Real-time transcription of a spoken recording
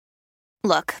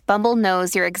Look, Bumble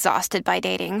knows you're exhausted by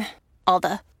dating. All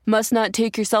the, must not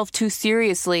take yourself too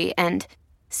seriously, and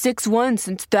 6'1"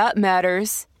 since that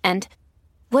matters. And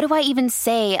what do I even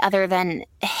say other than,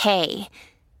 hey?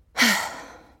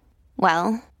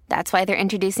 Well, that's why they're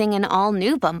introducing an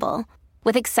all-new Bumble,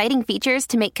 with exciting features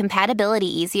to make compatibility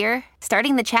easier,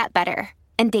 starting the chat better,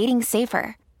 and dating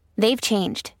safer. They've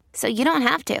changed, so you don't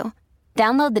have to.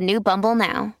 Download the new Bumble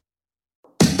now.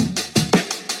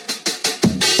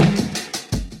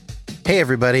 Hey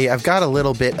everybody, I've got a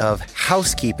little bit of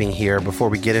housekeeping here before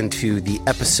we get into the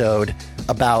episode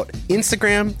about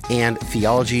Instagram and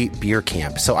Theology Beer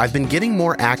Camp. So I've been getting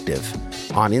more active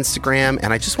on Instagram,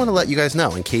 and I just want to let you guys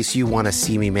know, in case you want to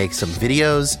see me make some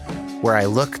videos where I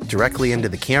look directly into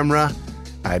the camera.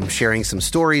 I'm sharing some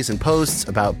stories and posts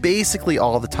about basically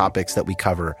all the topics that we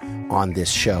cover on this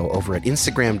show over at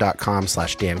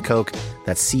Instagram.com/Dan Koch.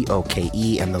 That's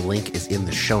COKE, and the link is in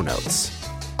the show notes.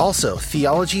 Also,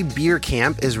 Theology Beer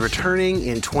Camp is returning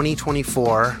in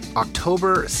 2024,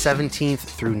 October 17th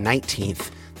through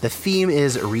 19th. The theme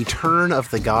is Return of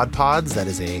the God Pods. That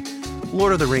is a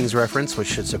Lord of the Rings reference, which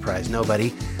should surprise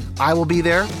nobody. I will be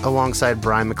there alongside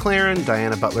Brian McLaren,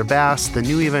 Diana Butler-Bass, the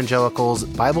New Evangelicals,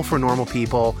 Bible for Normal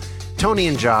People, Tony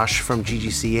and Josh from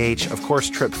GGCH, of course,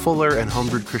 Trip Fuller and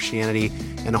Homebrewed Christianity,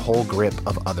 and a whole grip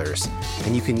of others.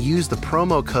 And you can use the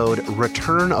promo code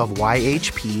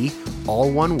RETURNOFYHP,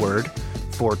 all one word,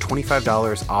 for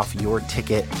 $25 off your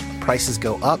ticket. Prices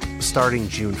go up starting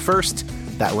June 1st.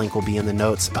 That link will be in the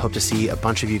notes. I hope to see a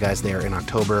bunch of you guys there in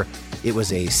October. It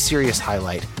was a serious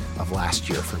highlight of last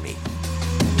year for me.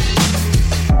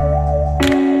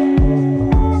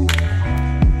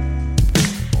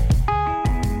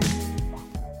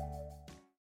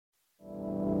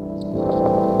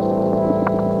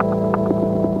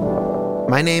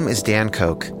 My name is Dan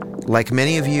Koch. Like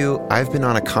many of you, I've been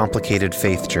on a complicated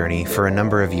faith journey for a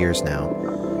number of years now.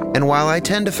 And while I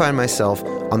tend to find myself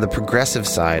on the progressive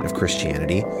side of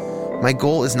Christianity, my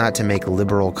goal is not to make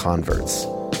liberal converts.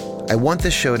 I want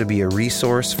this show to be a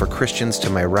resource for Christians to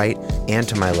my right and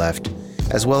to my left,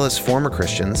 as well as former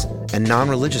Christians and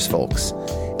non-religious folks,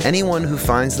 anyone who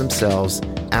finds themselves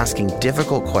asking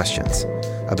difficult questions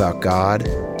about God,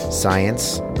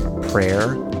 science,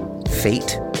 prayer,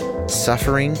 fate,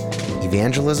 suffering,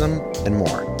 evangelism, and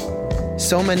more.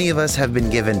 So many of us have been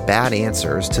given bad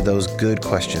answers to those good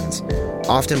questions,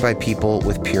 often by people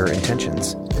with pure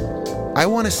intentions. I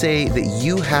want to say that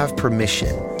you have permission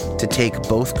to take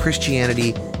both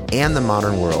Christianity and the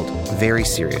modern world very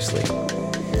seriously.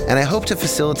 And I hope to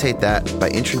facilitate that by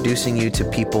introducing you to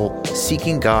people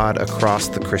seeking God across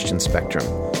the Christian spectrum,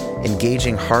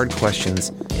 engaging hard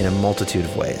questions in a multitude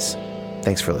of ways.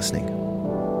 Thanks for listening.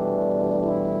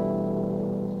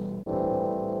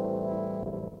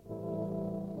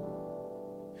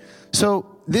 So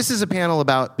this is a panel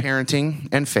about parenting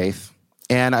and faith,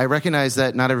 and I recognize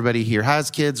that not everybody here has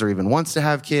kids or even wants to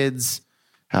have kids,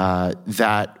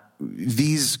 that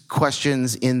these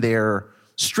questions in their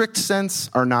strict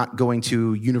sense are not going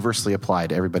to universally apply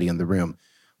to everybody in the room.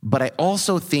 But I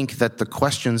also think that the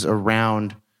questions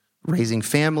around raising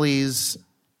families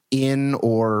in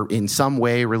or in some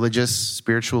way, religious,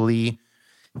 spiritually,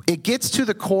 it gets to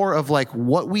the core of like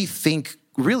what we think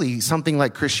really something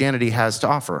like Christianity has to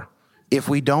offer. If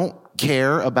we don't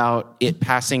care about it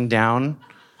passing down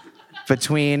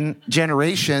between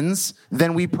generations,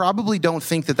 then we probably don't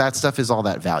think that that stuff is all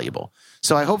that valuable.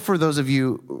 So I hope for those of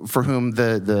you for whom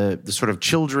the sort of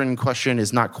children question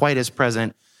is not quite as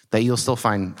present, that you'll still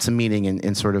find some meaning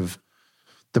in sort of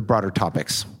the broader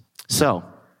topics. So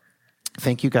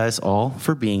thank you guys all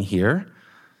for being here.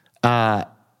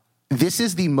 This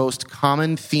is the most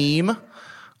common theme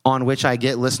on which I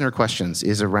get listener questions,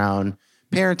 is around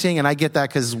parenting. And I get that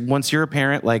because once you're a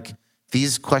parent, like,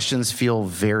 these questions feel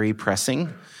very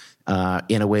pressing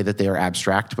in a way that they are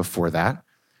abstract before that.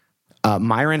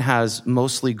 Myron has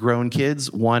mostly grown kids,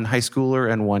 one high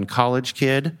schooler and one college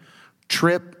kid.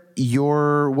 Trip,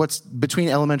 what's between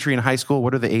elementary and high school?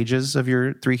 What are the ages of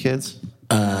your three kids?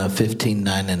 15,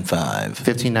 9, and 5.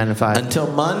 15, 9, and 5.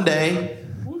 Until Monday,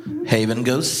 Haven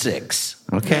goes 6.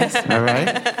 Okay, all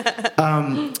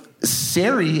right.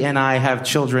 Sari and I have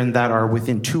children that are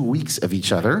within 2 weeks of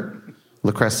each other.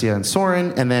 Lucrecia and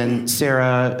Soren, and then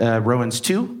Sarah, Rowan's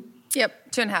 2?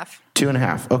 Yep, 2.5.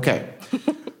 2.5, okay.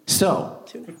 So,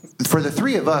 for the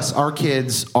three of us, our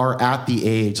kids are at the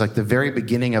age, like the very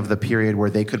beginning of the period where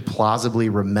they could plausibly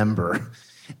remember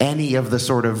any of the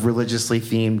sort of religiously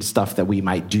themed stuff that we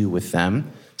might do with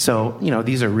them. So,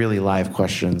 these are really live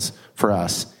questions for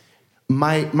us.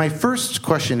 My first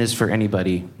question is for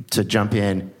anybody to jump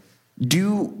in.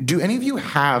 Do any of you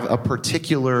have a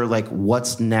particular, like,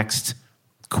 what's next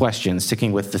question,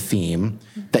 sticking with the theme,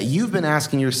 that you've been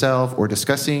asking yourself or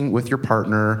discussing with your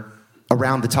partner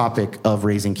around the topic of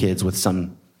raising kids with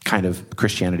some kind of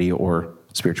Christianity or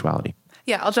spirituality?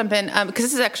 Yeah, I'll jump in because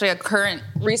this is actually a current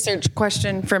research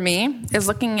question for me, is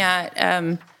looking at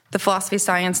the philosophy,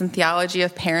 science, and theology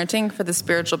of parenting for the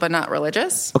spiritual but not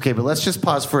religious. Okay, but let's just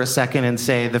pause for a second and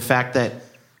say the fact that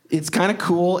it's kind of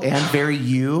cool and very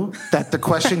you that the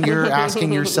question you're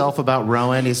asking yourself about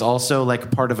Rowan is also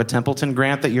like part of a Templeton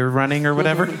grant that you're running or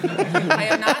whatever. I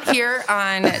am not here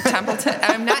on Templeton.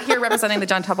 I'm not here representing the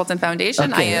John Templeton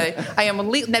Foundation. Okay. I am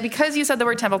now, because you said the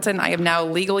word Templeton, I am now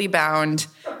legally bound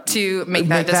to make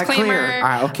that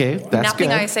disclaimer. Okay, that's Nothing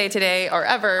good. I say today or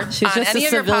ever She's on just any a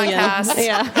of your civilian.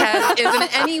 podcasts is in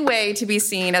any way to be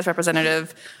seen as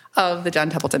representative of the John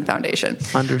Templeton Foundation.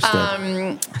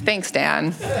 Understood. Thanks,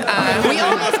 Dan. We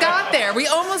almost got there. We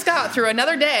almost got through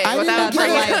another day without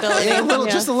liability.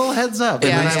 Just a little heads up.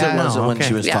 At least it wasn't when Okay.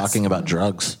 she was Yes. talking about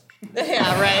drugs.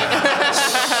 Yeah,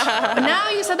 right. Now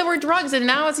you said the word drugs, and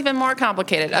now it's even more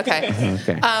complicated. Okay.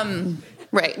 Okay.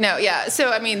 Right. No, yeah.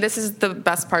 So, I mean, this is the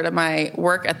best part of my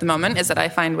work at the moment, is that I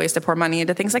find ways to pour money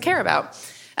into things I care about.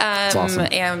 Awesome.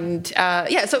 And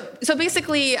so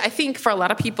basically, I think for a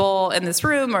lot of people in this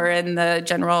room or in the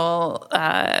general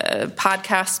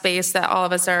podcast space that all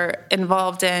of us are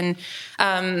involved in,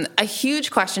 a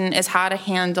huge question is how to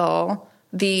handle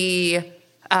the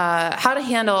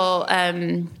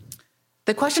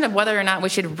question of whether or not we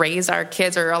should raise our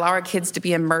kids or allow our kids to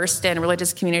be immersed in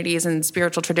religious communities and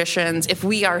spiritual traditions if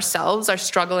we ourselves are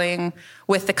struggling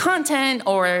with the content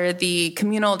or the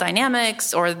communal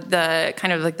dynamics or the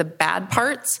kind of like the bad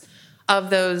parts of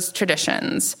those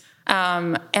traditions.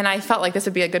 And I felt like this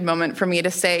would be a good moment for me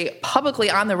to say publicly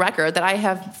on the record that I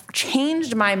have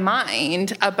changed my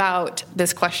mind about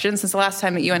this question since the last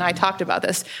time that you and I talked about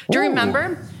this. Do you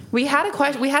remember? We had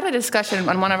a discussion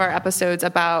on one of our episodes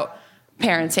about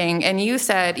parenting, and you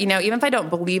said, even if I don't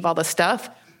believe all the stuff,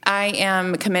 I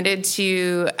am committed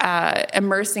to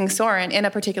immersing Soren in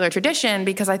a particular tradition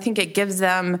because I think it gives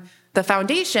them the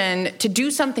foundation to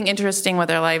do something interesting with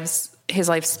his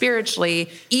life spiritually,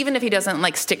 even if he doesn't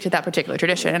like stick to that particular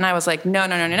tradition. And I was like, no,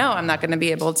 I'm not going to be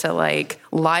able to like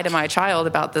lie to my child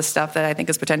about this stuff that I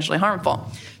think is potentially harmful.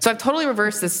 So I've totally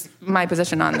reversed my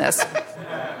position on this.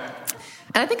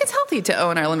 And I think it's healthy to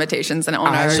own our limitations and own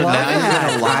our So now you're that.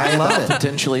 going to lie I love about it.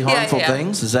 potentially harmful yeah.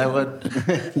 things? Is that what?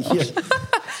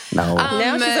 No.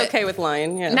 Now she's okay with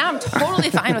lying. Yeah. Now I'm totally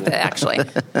fine with it, actually.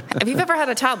 If you've ever had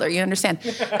a toddler, you understand.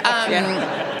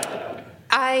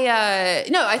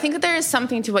 I think that there is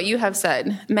something to what you have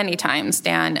said many times,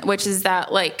 Dan, which is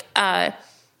that like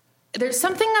there's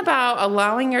something about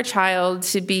allowing your child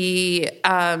to be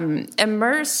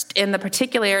immersed in the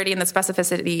particularity and the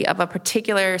specificity of a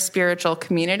particular spiritual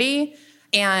community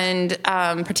and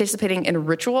participating in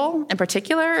ritual in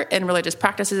particular, in religious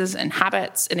practices and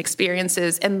habits and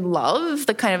experiences and love,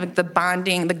 the kind of the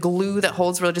bonding, the glue that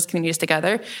holds religious communities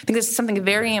together. I think this is something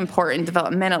very important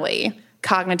developmentally,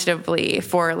 cognitively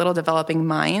for little developing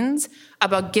minds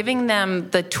about giving them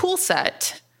the tool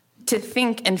set to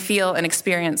think and feel and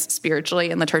experience spiritually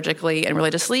and liturgically and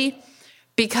religiously,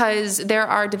 because there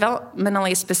are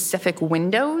developmentally specific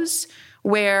windows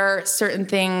where certain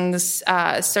things,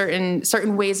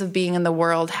 certain ways of being in the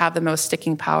world have the most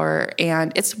sticking power.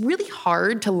 And it's really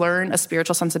hard to learn a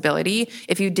spiritual sensibility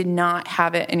if you did not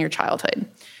have it in your childhood.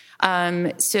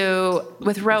 So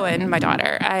with Rowan, my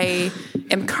daughter, I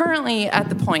am currently at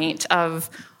the point of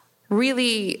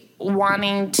really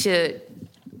wanting to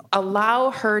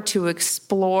allow her to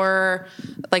explore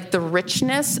like the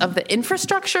richness of the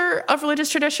infrastructure of religious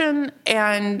tradition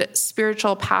and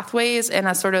spiritual pathways in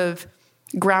a sort of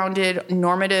grounded,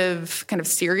 normative, kind of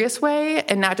serious way,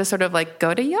 and not just sort of like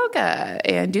go to yoga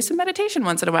and do some meditation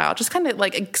once in a while. Just kind of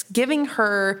like giving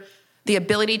her the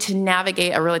ability to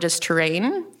navigate a religious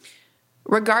terrain,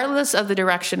 regardless of the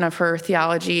direction of her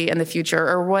theology in the future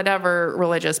or whatever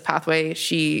religious pathway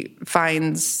she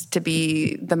finds to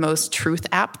be the most truth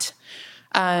apt.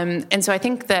 And so I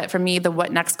think that for me, the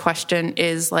what next question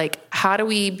is like, how do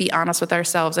we be honest with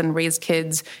ourselves and raise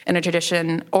kids in a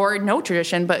tradition or no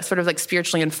tradition, but sort of like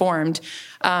spiritually informed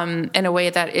in a way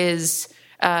that is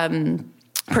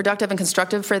productive and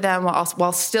constructive for them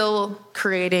while still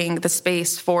creating the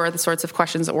space for the sorts of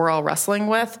questions that we're all wrestling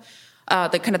with.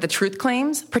 The kind of the truth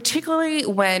claims, particularly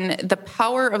when the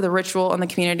power of the ritual in the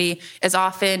community is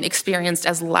often experienced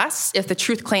as less if the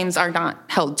truth claims are not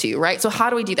held to, right? So how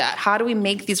do we do that? How do we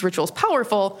make these rituals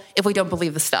powerful if we don't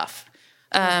believe the stuff?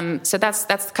 So that's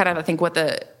kind of, I think, what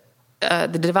the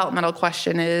the developmental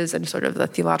question is, and sort of the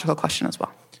theological question as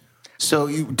well. So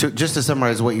just to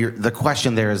summarize the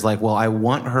question there is like, well, I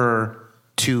want her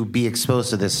to be exposed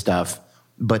to this stuff,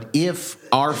 but if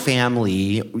our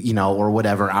family, or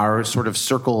whatever, our sort of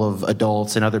circle of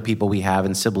adults and other people we have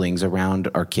and siblings around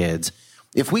our kids,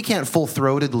 if we can't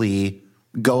full-throatedly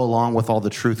go along with all the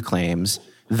truth claims,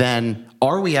 then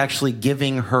are we actually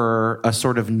giving her a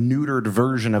sort of neutered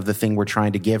version of the thing we're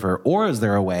trying to give her? Or is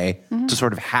there a way to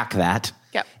sort of hack that?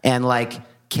 Yep. And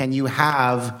can you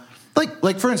have,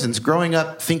 like for instance, growing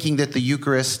up thinking that the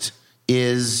Eucharist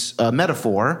is a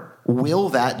metaphor, will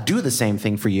that do the same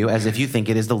thing for you as if you think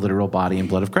it is the literal body and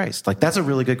blood of Christ? That's a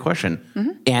really good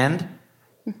question. And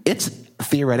it's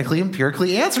theoretically,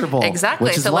 empirically answerable. Exactly.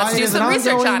 Which is So let's do some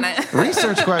research on it.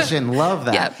 Research question. Love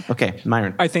that. Yep. Okay,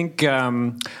 Myron. I think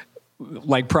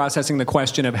processing the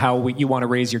question of how you want to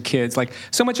raise your kids,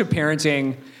 so much of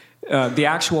parenting, the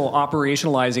actual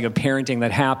operationalizing of parenting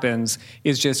that happens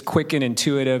is just quick and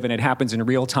intuitive, and it happens in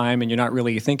real time, and you're not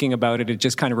really thinking about it. It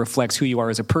just kind of reflects who you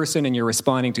are as a person, and you're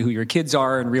responding to who your kids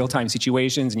are in real-time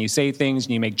situations, and you say things,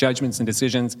 and you make judgments and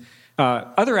decisions.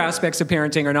 Other aspects of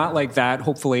parenting are not like that,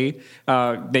 hopefully.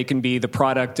 They can be the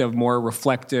product of more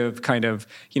reflective kind of,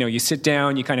 you sit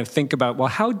down, you kind of think about, well,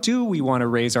 how do we want to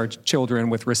raise our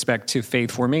children with respect to faith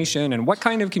formation, and what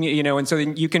kind of community, and so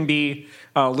then you can be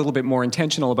a little bit more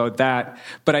intentional about that.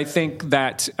 But I think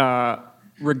that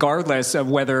regardless of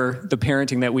whether the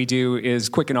parenting that we do is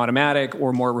quick and automatic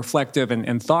or more reflective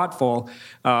and thoughtful,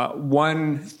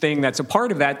 one thing that's a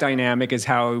part of that dynamic is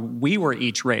how we were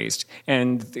each raised.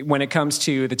 And when it comes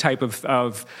to the type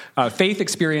of faith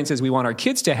experiences we want our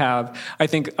kids to have, I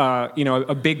think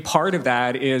a big part of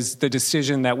that is the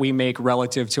decision that we make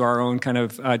relative to our own kind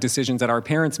of decisions that our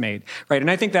parents made, right? And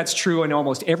I think that's true in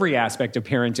almost every aspect of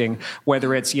parenting,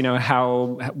 whether it's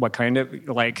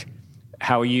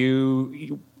how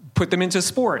you put them into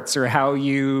sports, or how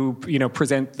you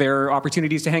present their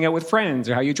opportunities to hang out with friends,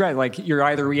 or how you drive. You're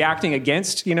either reacting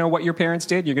against what your parents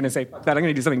did, you're going to say that I'm going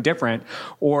to do something different,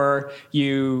 or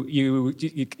you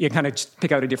kind of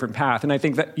pick out a different path. And I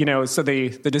think that so the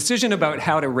decision about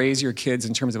how to raise your kids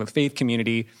in terms of a faith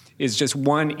community is just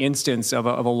one instance of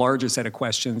a larger set of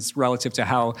questions relative to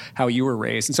how you were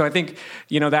raised. And so I think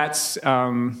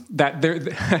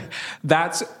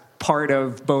that's part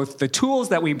of both the tools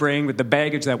that we bring with the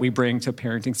baggage that we bring to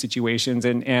parenting situations,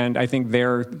 and I think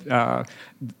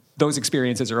those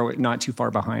experiences are not too far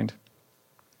behind.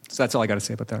 So that's all I got to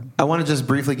say about that. I want to just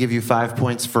briefly give you 5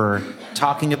 points for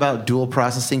talking about dual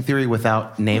processing theory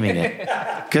without naming it.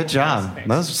 Good job.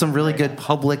 Those are some really good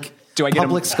public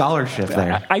scholarship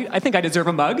there. I think I deserve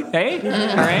a mug. Hey? All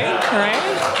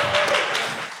right.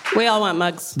 We all want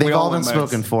mugs. They've all been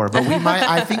spoken for, but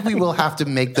I think we will have to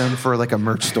make them for a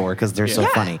merch store because they're so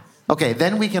funny. Okay,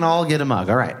 then we can all get a mug.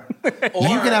 All right. You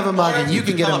can have a mug and you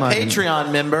can get a mug.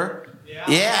 Patreon member.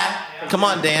 Yeah. Come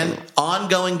on, Dan.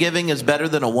 Ongoing giving is better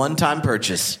than a one-time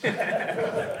purchase.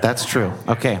 That's true.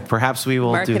 Okay, perhaps we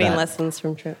will do that. Marketing lessons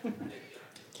from Trip.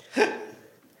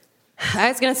 I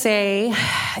was going to say,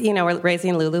 we're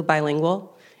raising Lulu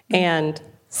bilingual, and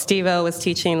Steve-O was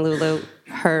teaching Lulu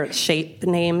her shape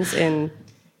names in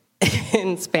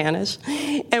Spanish.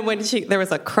 And when there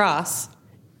was a cross,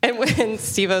 and when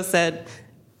Steve-O said,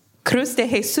 Cruz de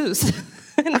Jesus,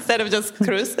 instead of just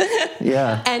Cruz.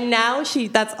 Yeah. And now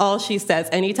that's all she says.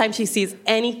 Anytime she sees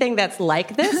anything that's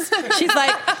like this, she's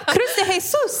like, Cruz de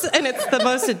Jesus. And it's the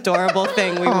most adorable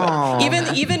thing.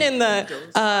 Even in the,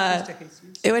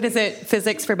 what is it,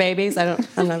 physics for babies? I'm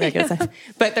not very good at that.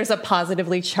 But there's a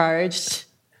positively charged,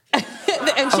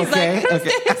 and she's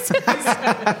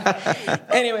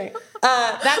Anyway,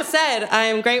 that said,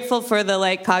 I'm grateful for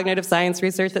the cognitive science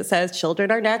research that says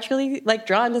children are naturally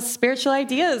drawn to spiritual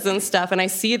ideas and stuff, and I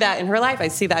see that in her life. I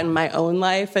see that in my own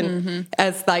life, and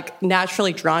as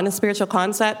naturally drawn to spiritual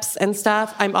concepts and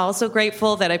stuff. I'm also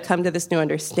grateful that I've come to this new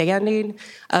understanding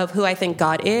of who I think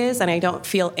God is, and I don't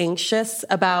feel anxious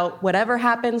about whatever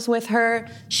happens with her.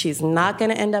 She's not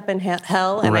going to end up in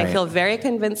hell, and I feel very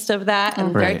convinced of that.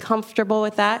 I'm very comfortable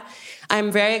with that.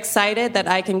 I'm very excited that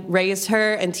I can raise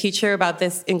her and teach her about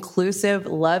this inclusive,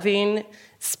 loving,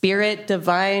 spirit,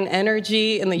 divine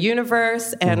energy in the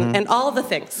universe and all of the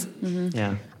things.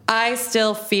 Yeah. I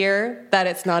still fear that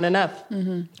it's not enough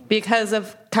because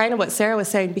of kind of what Sarah was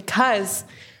saying, because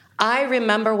I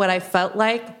remember what I felt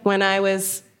like when I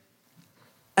was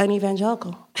an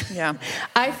evangelical. Yeah.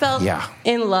 I felt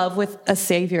in love with a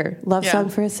savior. Love song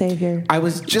for a savior. I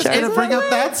was just going to bring up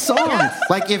that song.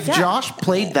 If Josh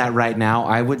played that right now,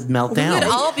 I would melt down. We'd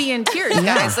all be in tears,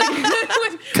 guys.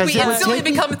 We instantly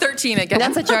become 13 again.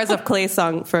 That's a Jars of Clay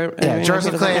song for... Jars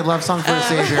of Clay, love song for a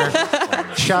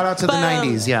savior. Shout out to the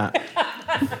 90s, yeah.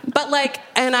 But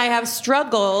and I have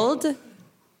struggled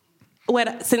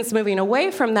since moving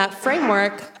away from that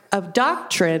framework of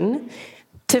doctrine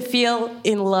to feel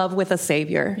in love with a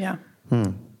savior. Yeah.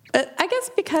 I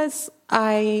guess because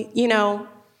I'm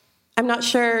not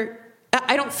sure,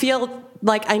 I don't feel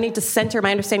like I need to center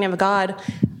my understanding of God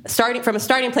starting from a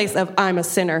starting place of I'm a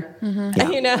sinner.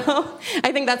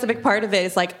 I think that's a big part of it.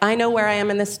 Is I know where I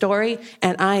am in this story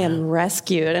and I am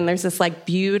rescued, and there's this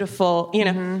beautiful,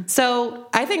 So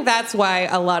I think that's why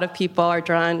a lot of people are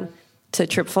drawn to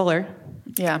Tripp Fuller.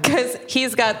 Yeah. Because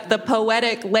he's got the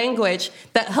poetic language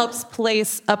that helps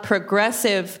place a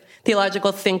progressive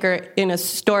theological thinker in a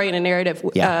story and a narrative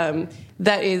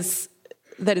that is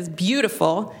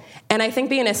beautiful. And I think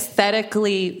being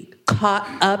aesthetically caught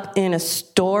up in a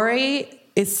story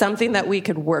is something that we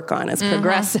could work on as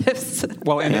progressives.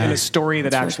 Well, and a story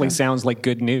that actually sounds like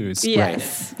good news.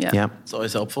 Yes. Right. Yeah. It's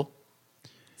always helpful.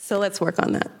 So let's work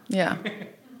on that. Yeah.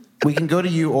 We can go to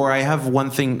you, or I have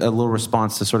one thing, a little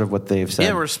response to sort of what they've said.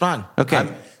 Yeah, respond.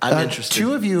 Okay. I'm interested.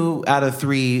 2 of you out of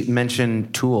 3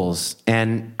 mentioned tools,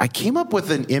 and I came up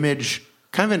with an image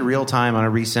kind of in real time on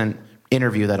a recent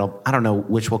interview I don't know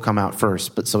which will come out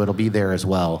first, but so it'll be there as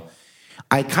well.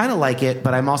 I kind of like it,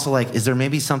 but I'm also is there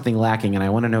maybe something lacking? And I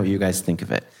want to know what you guys think of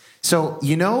it. So,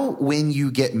 when you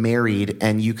get married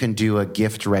and you can do a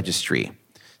gift registry.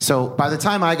 So by the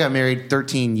time I got married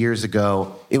 13 years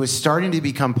ago, it was starting to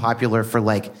become popular for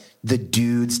the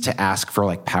dudes to ask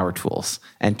for power tools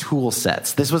and tool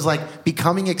sets. This was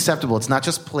becoming acceptable. It's not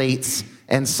just plates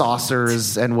and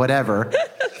saucers and whatever.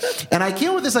 And I came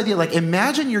up with this idea,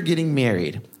 imagine you're getting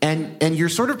married and you're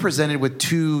sort of presented with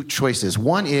 2 choices.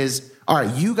 One is, all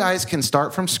right, you guys can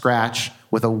start from scratch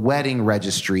with a wedding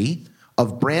registry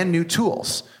of brand new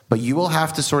tools, but you will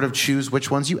have to sort of choose which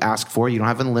ones you ask for. You don't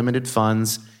have unlimited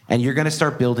funds, and you're going to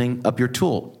start building up your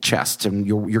tool chest and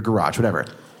your garage, whatever.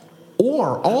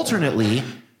 Or alternately,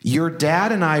 your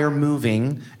dad and I are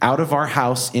moving out of our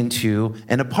house into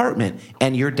an apartment,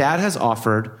 and your dad has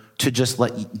offered to just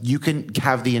you can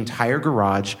have the entire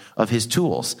garage of his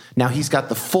tools. Now he's got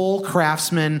the full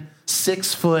Craftsman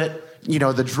 6-foot,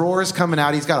 the drawers coming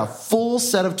out. He's got a full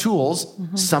set of tools.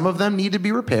 Mm-hmm. Some of them need to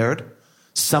be repaired.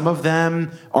 Some of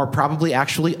them are probably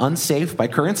actually unsafe by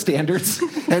current standards.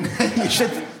 And you should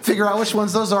figure out which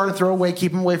ones those are to throw away,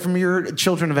 keep them away from your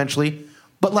children eventually.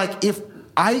 But if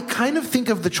I kind of think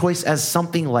of the choice as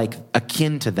something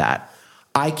akin to that,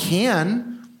 I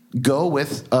can go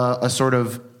with a sort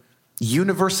of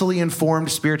universally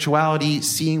informed spirituality,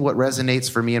 seeing what resonates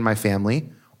for me and my family,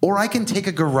 or I can take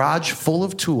a garage full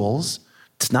of tools.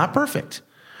 It's not perfect,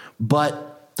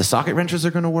 but the socket wrenches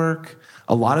are going to work.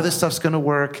 A lot of this stuff's going to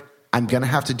work. I'm going to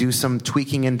have to do some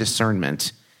tweaking and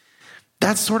discernment.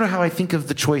 That's sort of how I think of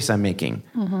the choice I'm making.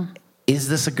 Mm-hmm. Is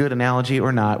this a good analogy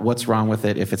or not? What's wrong with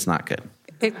it if it's not good?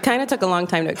 It kind of took a long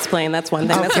time to explain. That's one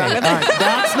thing that's wrong with it. All right.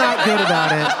 That's not good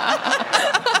about it.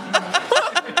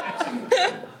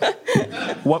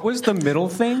 What was the middle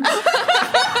thing?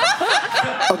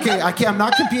 Okay, I'm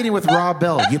not competing with Rob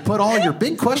Bell. You put all your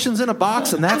big questions in a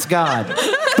box, and that's God.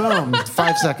 Boom,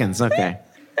 5 seconds. Okay.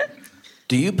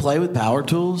 Do you play with power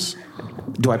tools?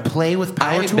 Do I play with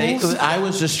power tools? I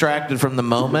was distracted from the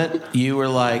moment you were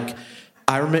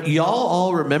y'all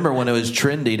all remember when it was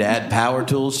trendy to add power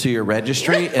tools to your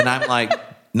registry, and I'm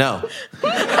no. It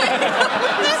was.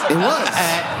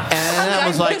 And I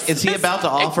was is he about to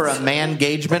offer a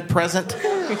man-gagement present?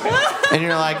 And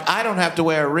you're I don't have to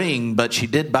wear a ring, but she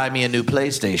did buy me a new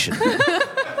PlayStation.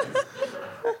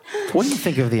 What do you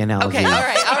think of the analogy? Okay, all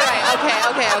right.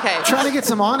 Okay. Trying to get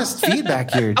some honest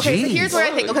feedback here. Okay, Jeez. so here's where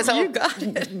I think. Okay, so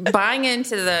buying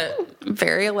into the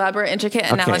very elaborate,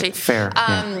 intricate analogy. Okay, fair.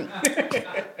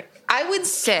 I would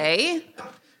say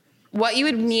what you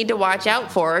would need to watch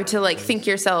out for to think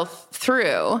yourself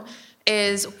through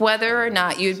is whether or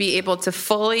not you'd be able to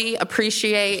fully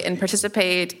appreciate and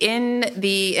participate in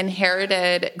the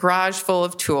inherited garage full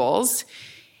of tools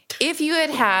if you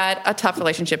had a tough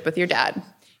relationship with your dad.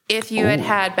 If you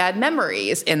had bad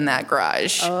memories in that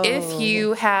garage, if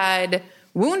you had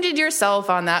wounded yourself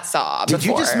on that saw Did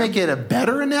you just make it a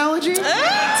better analogy?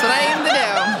 That's what I aim to do.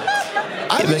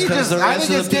 I think because the rest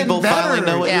of the people finally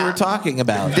know what you were talking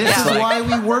about. This is why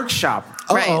we workshop.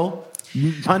 Uh-oh.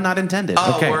 Pun not intended.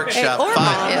 Okay. Workshop.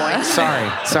 5 points.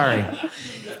 Sorry.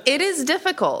 It is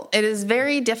difficult. It is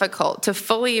very difficult to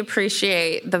fully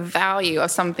appreciate the value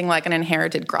of something like an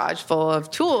inherited garage full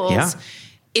of tools. Yeah.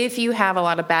 if you have a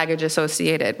lot of baggage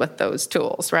associated with those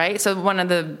tools, right? So one of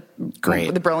the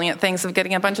brilliant things of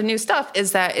getting a bunch of new stuff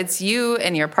is that it's you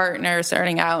and your partner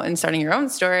starting out and starting your own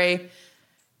story,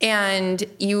 and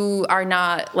you are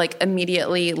not like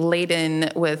immediately laden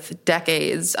with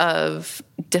decades of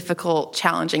difficult,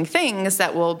 challenging things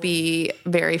that will be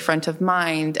very front of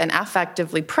mind and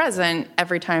affectively present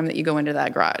every time that you go into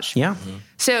that garage. Yeah.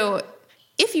 So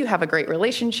if you have a great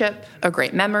relationship,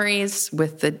 great memories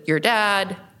with your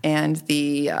dad and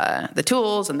the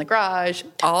tools and the garage,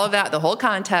 all of that, the whole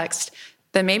context,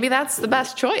 then maybe that's the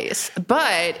best choice.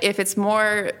 But if it's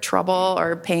more trouble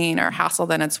or pain or hassle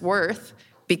than it's worth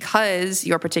because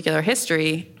your particular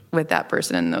history with that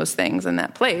person and those things in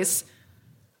that place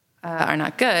are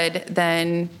not good,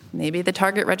 then maybe the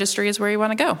Target registry is where you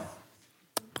want to go.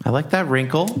 I like that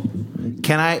wrinkle.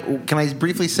 Can I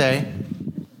briefly say,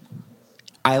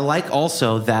 I like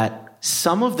also that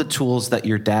some of the tools that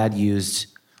your dad used,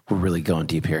 we're really going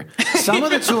deep here. Some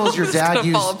of the tools your dad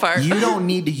used, you don't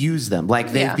need to use them.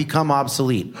 Like, they've become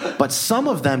obsolete. But some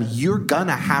of them, you're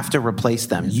gonna have to replace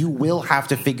them. You will have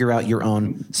to figure out your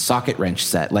own socket wrench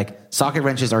set. Like, socket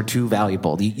wrenches are too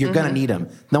valuable. You're gonna need them.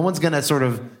 No one's gonna sort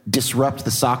of disrupt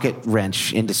the socket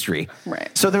wrench industry.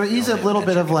 Right. So there is a little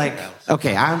bit of like,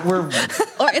 okay, or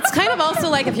it's kind of also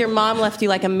like if your mom left you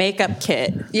like a makeup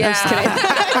kit. Yeah. I'm just kidding.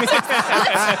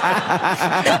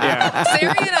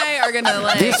 Sari and I are gonna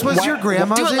like. This was your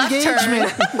grandma's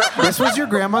engagement. This was your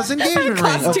grandma's engagement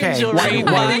ring. Okay. Why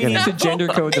do you need to gender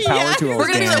code the power tools?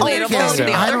 We're gonna be relatable to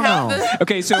the I other don't half. know.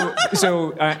 Okay, so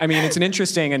I mean, it's an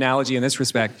interesting analogy in this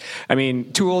respect. I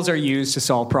mean, tools are used to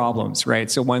solve problems, right?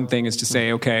 So one thing is to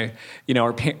say, okay,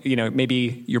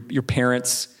 maybe your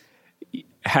parents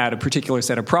had a particular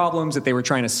set of problems that they were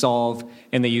trying to solve,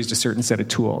 and they used a certain set of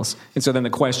tools. And so then the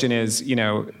question is, do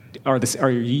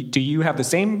you have the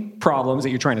same problems that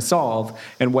you're trying to solve,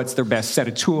 and what's the best set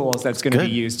of tools that's going to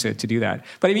be used to do that?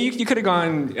 But I mean, you could have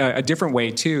gone a different way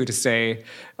too, to say,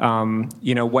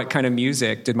 what kind of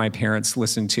music did my parents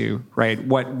listen to, right?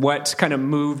 What kind of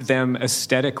moved them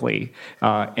aesthetically,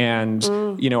 is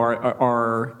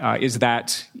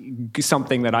that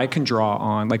something that I can draw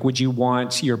on? Like, would you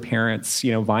want your parents'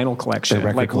 vinyl collection,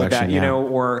 like would that,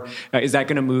 or is that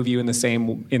going to move you in the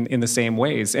same in the same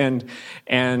ways? And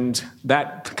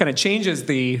that kind of changes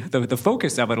the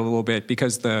focus of it a little bit,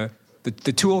 because the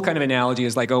tool kind of analogy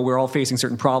is like, oh, we're all facing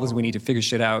certain problems, we need to figure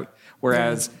shit out.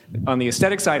 Whereas on the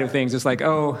aesthetic side of things, it's like,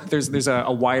 oh, there's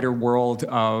a wider world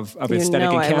of aesthetic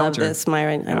encounter. I love this,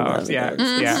 Myron. I love this.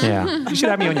 Yeah. You should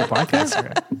have me on your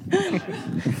podcast.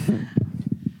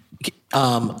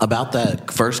 About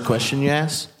that first question you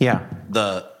asked, Yeah.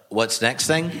 What's next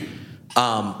thing,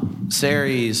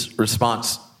 Sari's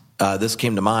response, this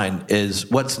came to mind, is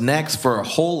what's next for a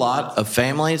whole lot of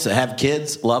families that have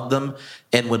kids, love them,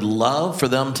 and would love for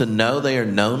them to know they are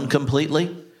known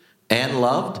completely and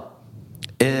loved,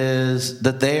 is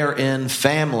that they are in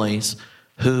families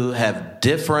who have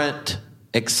different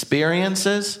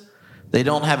experiences. They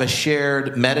don't have a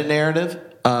shared meta-narrative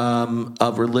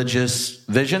of religious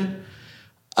vision.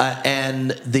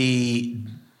 And the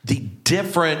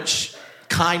different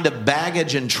kind of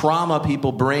baggage and trauma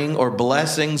people bring, or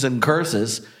blessings and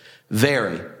curses,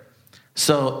 vary.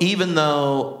 So even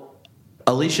though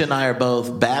Alicia and I are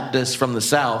both Baptists from the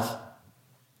South,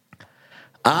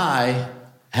 I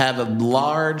have a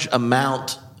large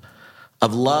amount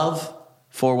of love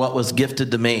for what was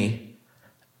gifted to me,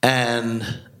 and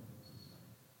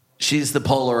she's the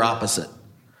polar opposite.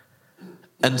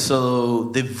 And so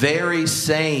the very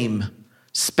same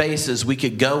spaces we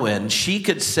could go in, she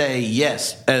could say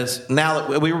yes, as now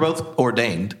that we were both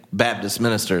ordained Baptist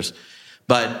ministers,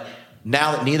 but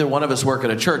now that neither one of us work at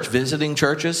a church, visiting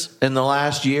churches in the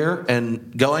last year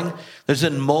and going, there's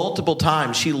been multiple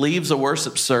times she leaves a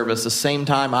worship service the same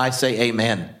time I say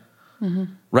amen. Mm-hmm.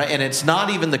 Right? And it's not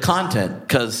even the content,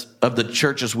 because of the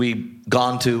churches we've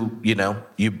gone to,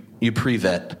 you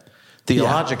pre-vet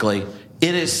theologically. Yeah.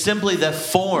 It is simply the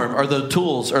form or the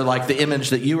tools, or like the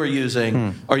image that you were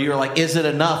using, or you're like, is it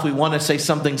enough? We want to say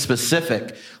something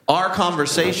specific. Our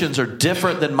conversations are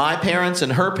different than my parents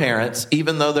and her parents,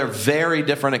 even though they're very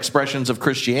different expressions of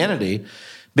Christianity,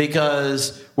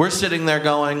 because we're sitting there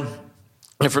going,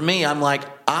 and for me, I'm like,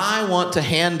 I want to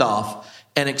hand off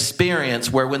an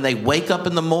experience where when they wake up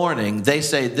in the morning, they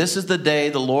say, this is the day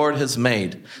the Lord has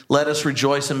made. Let us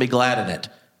rejoice and be glad in it.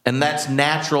 And that's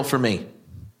natural for me.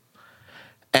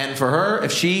 And for her,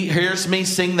 if she hears me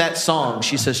sing that song,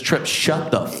 she says, Tripp,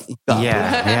 shut the fuck up.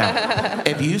 Yeah.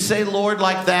 If you say Lord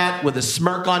like that with a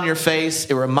smirk on your face,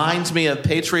 it reminds me of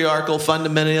patriarchal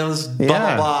fundamentalists, blah,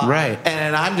 Yeah, blah, blah. right.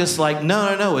 And I'm just like,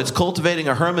 no, it's cultivating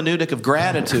a hermeneutic of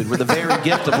gratitude with the very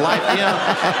gift of life, you know.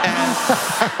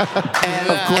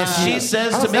 And she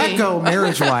says How's to me, that go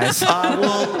marriage-wise?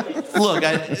 well, look,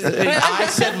 I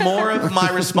said more of my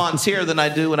response here than I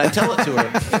do when I tell it to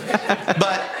her.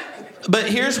 But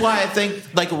here's why I think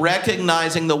like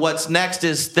recognizing the what's next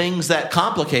is things that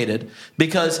complicated,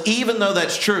 because even though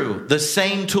that's true, the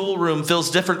same tool room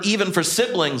feels different even for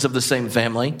siblings of the same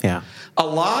family. Yeah. A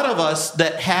lot of us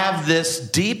that have this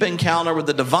deep encounter with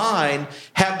the divine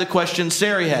have the question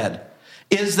Sari had.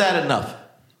 Is that enough?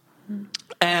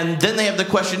 And then they have the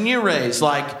question you raised,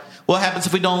 like, what happens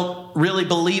if we don't really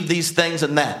believe these things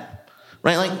and that?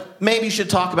 Right? Like, maybe you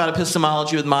should talk about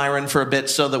epistemology with Myron for a bit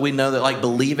so that we know that, like,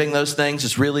 believing those things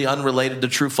is really unrelated to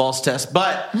true-false tests.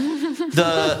 But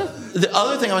the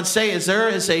other thing I would say is there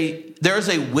is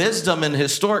a wisdom in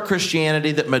historic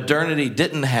Christianity that modernity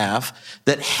didn't have,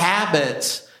 that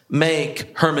habits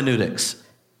make hermeneutics.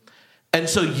 And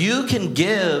so you can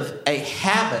give a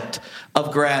habit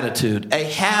of gratitude, a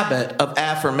habit of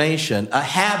affirmation, a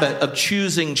habit of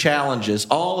choosing challenges,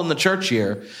 all in the church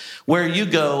year, where you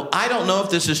go, I don't know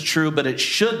if this is true, but it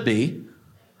should be,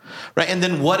 right? And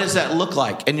then what does that look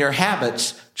like? And your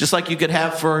habits, just like you could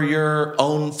have for your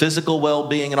own physical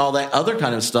well-being and all that other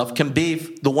kind of stuff, can be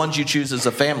the ones you choose as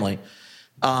a family.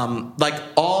 Like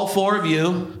all four of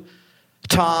you,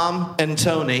 Tom and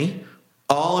Tony,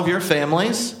 all of your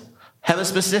families have a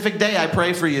specific day I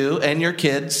pray for you and your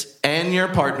kids and your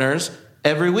partners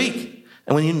every week.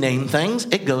 And when you name things,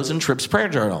 it goes in Tripp's prayer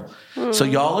journal. So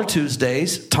y'all are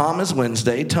Tuesdays, Tom is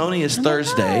Wednesday, Tony is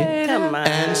Thursday. Come on.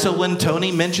 And so when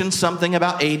Tony mentioned something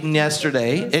about Aiden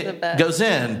yesterday, it goes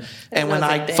in. And when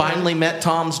I finally met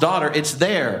Tom's daughter, it's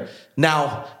there.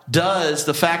 Now, does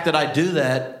the fact that I do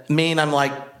that mean I'm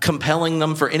like compelling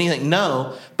them for anything?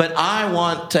 No, but I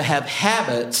want to have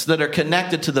habits that are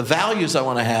connected to the values I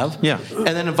want to have, and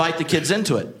then invite the kids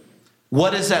into it.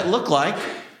 What does that look like?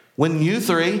 When you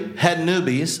three had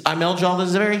newbies, I mailed y'all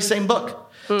this very same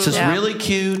book. It's this really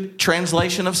cute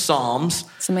translation of Psalms.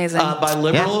 It's amazing. By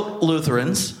liberal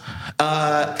Lutherans.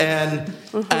 And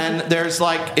there's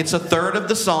like, it's a third of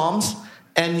the Psalms.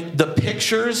 And the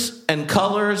pictures and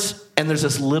colors, and there's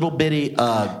this little bitty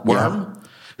worm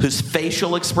whose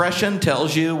facial expression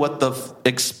tells you what the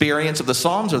experience of the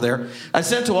Psalms are there. I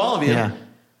sent to all of you. Yeah.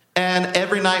 And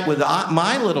every night with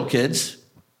my little kids,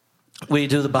 we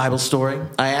do the Bible story.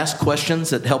 I ask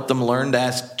questions that help them learn to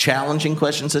ask challenging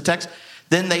questions to text.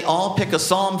 Then they all pick a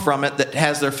psalm from it that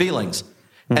has their feelings.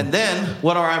 And then,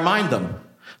 what do I remind them?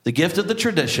 The gift of the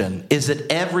tradition is that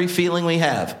every feeling we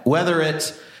have, whether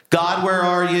it's, God, where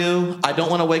are you? I don't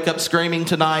want to wake up screaming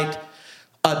tonight.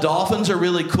 Dolphins are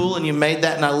really cool and you made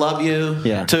that and I love you.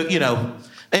 Yeah. To,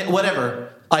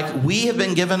 whatever. Like, we have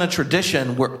been given a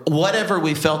tradition where whatever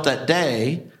we felt that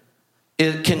day,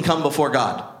 it can come before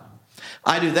God.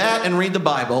 I do that and read the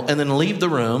Bible and then leave the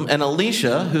room. And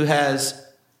Alicia, who has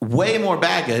way more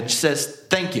baggage, says,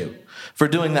 thank you for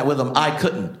doing that with them. I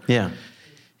couldn't. Yeah.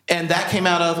 And that came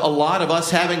out of a lot of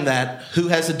us having that. Who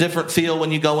has a different feel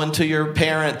when you go into your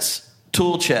parents'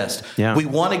 tool chest? Yeah. We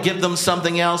want to give them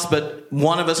something else, but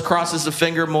one of us crosses the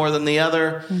finger more than the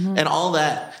other, and all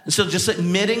that. And so just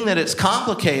admitting that it's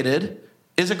complicated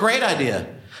is a great idea.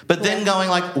 But then going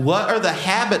like, what are the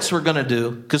habits we're going to do?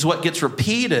 Because what gets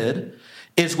repeated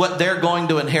is what they're going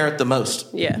to inherit the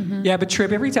most. Yeah. Yeah, but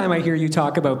Tripp, every time I hear you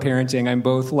talk about parenting, I'm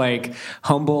both like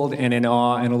humbled and in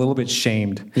awe and a little bit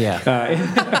shamed. Yeah.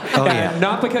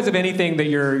 Not because of anything that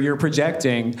you're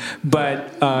projecting, but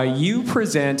you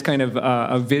present kind of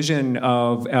a vision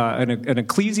of an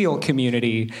ecclesial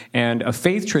community and a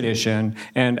faith tradition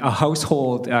and a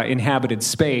household inhabited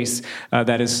space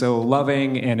that is so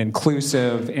loving and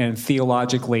inclusive and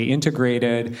theologically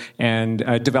integrated and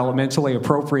developmentally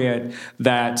appropriate,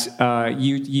 that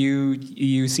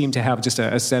you seem to have just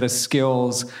a set of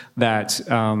skills that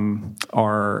are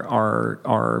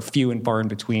few and far in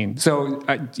between. So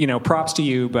props to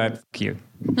you, but f*** you.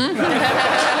 I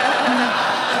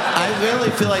really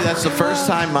feel like that's the first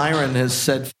time Myron has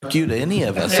said "fuck you" to any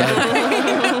of us.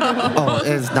 Oh,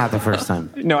 it's not the first time.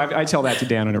 No, I tell that to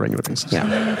Dan on a regular basis.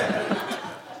 Yeah.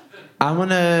 I want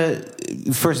to,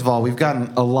 first of all, we've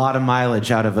gotten a lot of mileage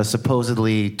out of a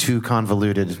supposedly too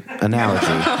convoluted analogy.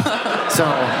 So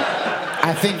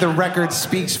I think the record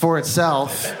speaks for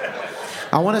itself.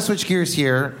 I want to switch gears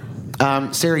here.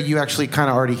 Sari, you actually kind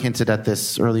of already hinted at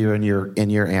this earlier in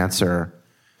your answer.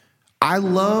 I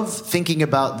love thinking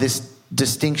about this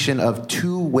distinction of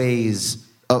two ways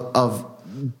of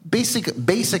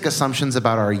basic assumptions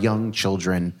about our young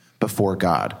children before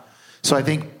God. So I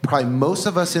think probably most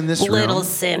of us in this room... Little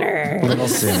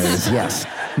sinners, yes.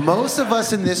 Most of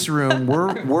us in this room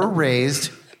were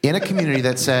raised in a community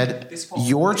that said,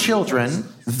 your children,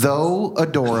 though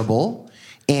adorable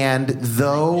and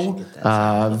though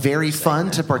very fun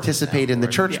to participate in the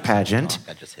church pageant,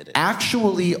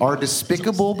 actually are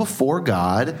despicable before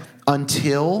God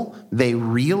until they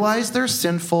realize they're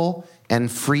sinful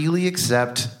and freely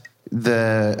accept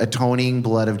the atoning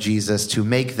blood of Jesus to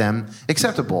make them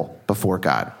acceptable before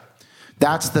God.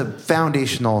 That's the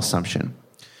foundational assumption.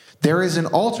 There is an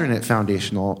alternate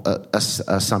foundational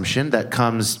assumption that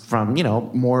comes from,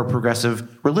 more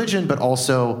progressive religion, but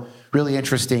also really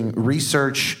interesting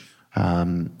research,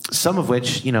 some of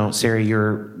which, Sarah,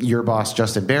 your boss,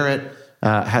 Justin Barrett,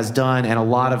 has done, and a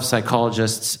lot of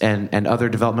psychologists and other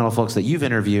developmental folks that you've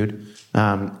interviewed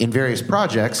in various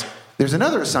projects. There's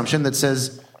another assumption that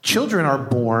says children are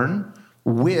born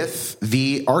with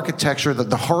the architecture,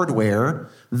 the hardware,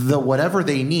 the whatever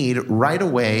they need right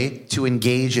away to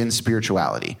engage in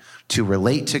spirituality, to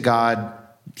relate to God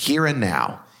here and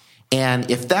now.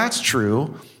 And if that's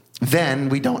true, then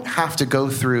we don't have to go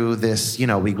through this,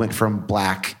 we went from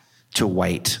black to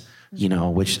white,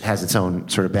 which has its own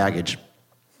sort of baggage,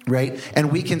 right?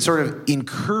 And we can sort of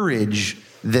encourage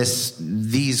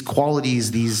these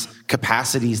qualities, these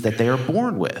capacities that they are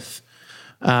born with.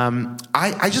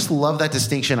 I just love that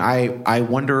distinction. I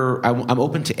wonder, I'm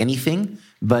open to anything,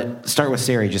 but start with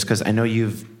Sarah, just because I know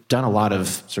you've done a lot of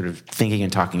sort of thinking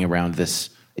and talking around this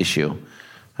issue.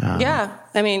 I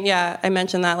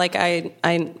mentioned that. Like,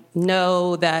 I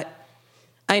know that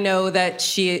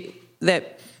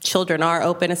children are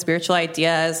open to spiritual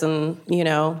ideas, and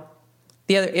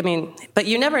but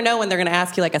you never know when they're going to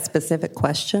ask you like a specific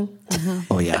question.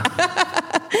 Mm-hmm. Oh yeah.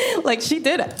 Like she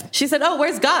did it. She said, "Oh,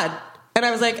 where's God?" And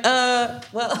I was like,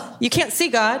 well, you can't see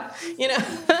God,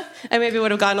 I maybe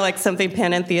would have gone to like something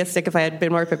panentheistic if I had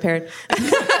been more prepared.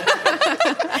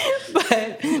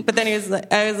 But then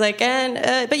I was like,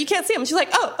 but you can't see him. She's like,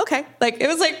 oh, okay. Like, it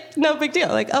was like, no big deal.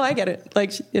 Like, oh, I get it.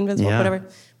 Like, invisible, whatever.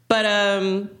 But,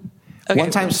 okay.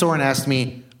 One time Soren asked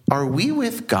me, are we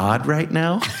with God right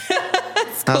now? Cool.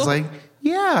 I was like,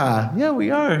 yeah, we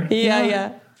are.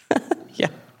 Yeah. Yeah.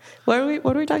 What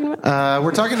are we talking about?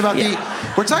 We're talking about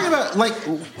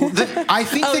I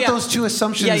think those two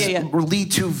assumptions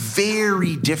lead to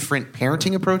very different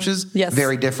parenting approaches,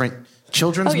 very different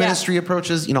children's ministry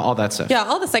approaches, all that stuff. Yeah,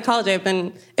 all the psychology I've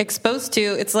been exposed to,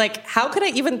 it's like, how could I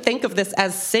even think of this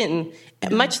as sin,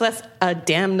 much less a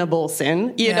damnable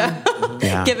sin, know?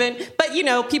 Yeah. Given, but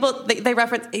people, they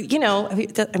reference,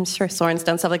 I'm sure Soren's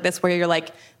done stuff like this where you're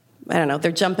like, I don't know,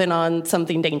 they're jumping on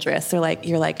something dangerous. You're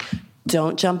like,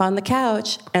 don't jump on the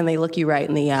couch, and they look you right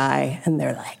in the eye, and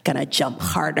they're like gonna jump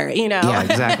harder, Yeah,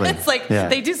 exactly. It's like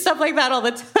they do stuff like that all the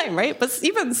time, right? But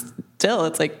even still,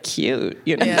 it's like cute,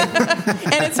 Yeah.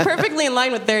 And it's perfectly in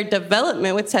line with their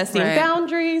development with testing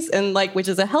boundaries and like, which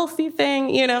is a healthy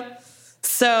thing,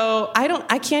 So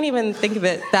I can't even think of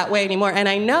it that way anymore. And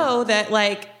I know that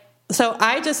so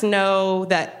I just know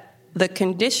that the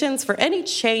conditions for any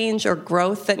change or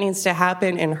growth that needs to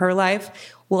happen in her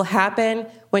life will happen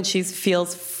when she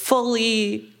feels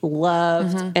fully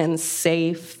loved and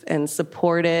safe and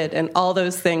supported and all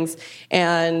those things.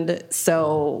 And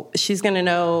so she's going to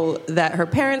know that her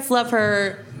parents love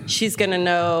her. She's going to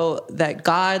know that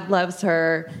God loves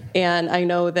her. And I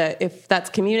know that if that's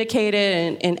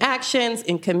communicated in actions,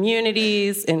 in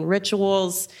communities, in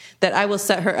rituals, that I will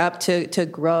set her up to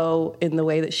grow in the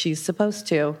way that she's supposed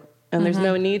to. And there's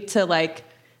no need to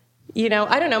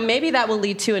I don't know, maybe that will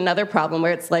lead to another problem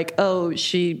where it's like, oh,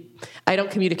 I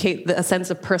don't communicate a sense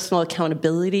of personal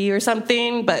accountability or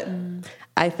something, but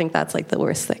I think that's like the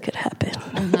worst that could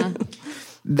happen.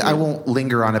 I won't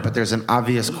linger on it, but there's an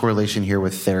obvious correlation here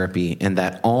with therapy, in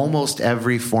that almost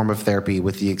every form of therapy,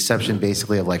 with the exception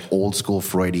basically of like old school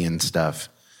Freudian stuff,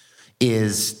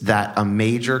 is that a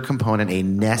major component, a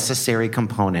necessary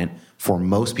component for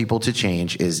most people to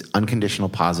change is unconditional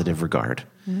positive regard.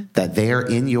 That they are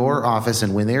in your office,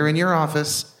 and when they're in your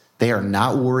office, they are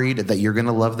not worried that you're going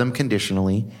to love them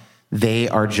conditionally. They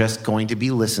are just going to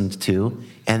be listened to.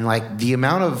 And like the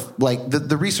amount of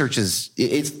the research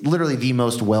it's literally the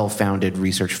most well-founded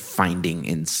research finding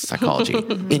in psychology,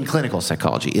 in clinical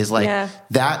psychology, is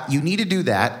that you need to do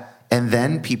that. And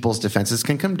then people's defenses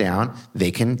can come down.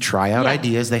 They can try out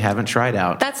ideas they haven't tried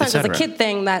out. That's not just a kid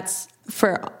thing. That's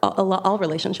for all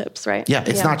relationships, right? Yeah,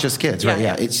 it's not just kids, right?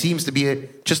 Yeah, it seems to be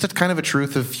just a kind of a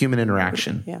truth of human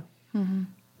interaction. Yeah.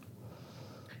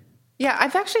 Yeah,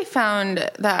 I've actually found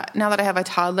that now that I have a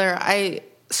toddler,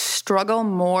 struggle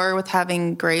more with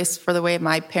having grace for the way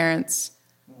my parents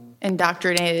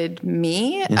indoctrinated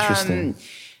me. Interesting.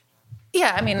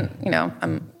 Yeah, I mean,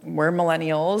 we're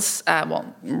millennials.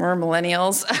 We're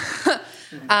millennials.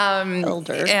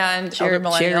 Older. And older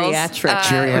millennials.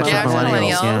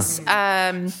 Geriatric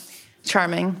millennials.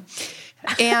 Charming.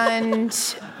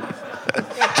 And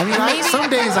I mean, some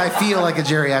days I feel like a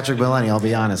geriatric millennial, I'll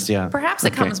be honest, yeah. perhaps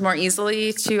it comes more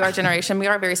easily to our generation. We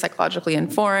are very psychologically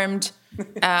informed.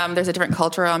 There's a different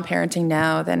culture on parenting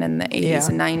now than in the 80s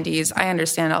and 90s. I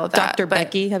understand all of that. Dr.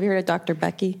 Becky. Have you heard of Dr.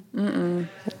 Becky? No.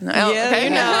 Yeah, Okay. you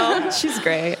know. She's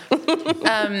great.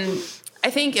 I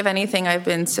think, if anything, I've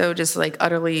been so just like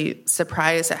utterly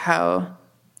surprised at how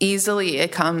easily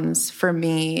it comes for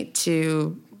me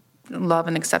to love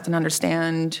and accept and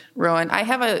understand Rowan. I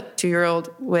have a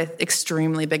 2-year-old with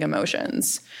extremely big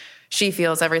emotions. She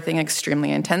feels everything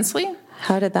extremely intensely.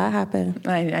 How did that happen?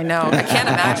 I know. I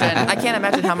can't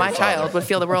imagine how my child would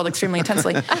feel the world extremely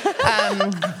intensely.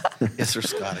 Yes, they're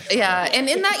Scottish. Yeah, and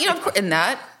in that, of course, in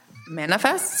that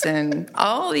manifests in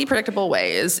all the predictable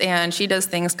ways, and she does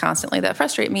things constantly that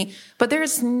frustrate me. But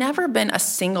there's never been a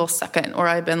single second where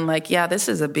I've been like, yeah, this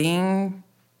is a being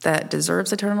that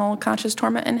deserves eternal conscious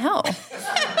torment in hell.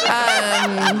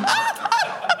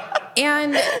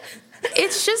 And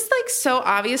it's just like so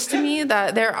obvious to me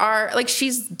that there are like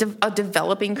she's a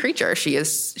developing creature. She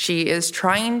is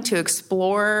trying to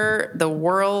explore the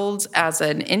world as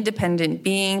an independent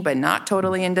being, but not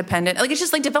totally independent. Like it's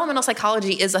just like developmental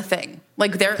psychology is a thing.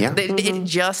 Like it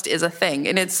just is a thing,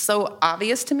 and it's so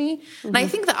obvious to me. And I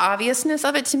think the obviousness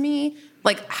of it to me,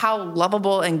 like how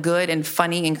lovable and good and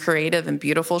funny and creative and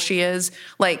beautiful she is,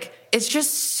 like it's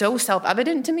just so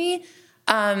self-evident to me.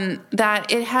 That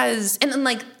it has, and then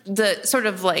like the sort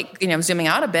of like, zooming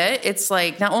out a bit, it's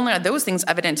like not only are those things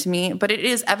evident to me, but it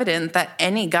is evident that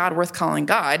any God worth calling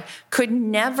God could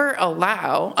never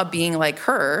allow a being like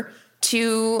her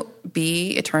to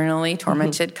be eternally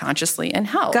tormented consciously in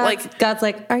hell. God's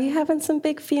like, are you having some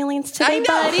big feelings today,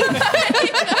 buddy?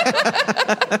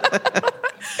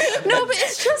 No, but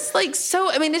it's just like so,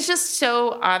 it's just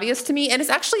so obvious to me. And it's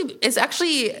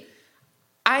actually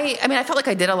I felt like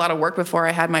I did a lot of work before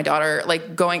I had my daughter,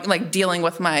 like dealing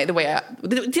with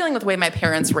the way my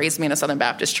parents raised me in a Southern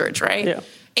Baptist church, right? Yeah.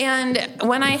 And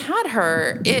when I had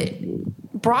her,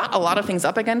 it brought a lot of things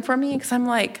up again for me because I'm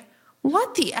like,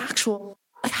 what the actual?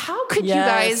 Like, how could you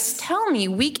guys tell me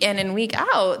week in and week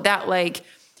out that like,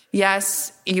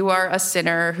 yes, you are a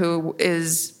sinner who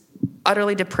is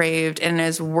utterly depraved and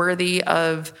is worthy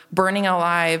of burning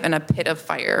alive in a pit of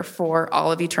fire for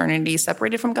all of eternity,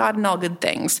 separated from God and all good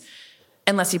things,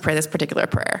 unless you pray this particular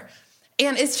prayer.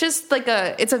 And it's just like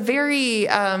it's a very,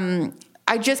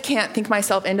 I just can't think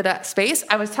myself into that space.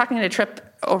 I was talking to Tripp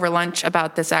over lunch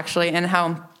about this actually, and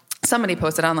how somebody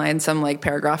posted online some like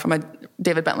paragraph from a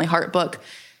David Bentley Hart book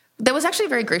that was actually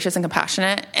very gracious and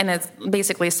compassionate. And it's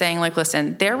basically saying like,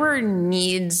 listen, there are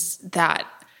needs that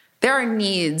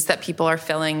people are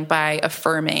filling by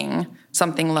affirming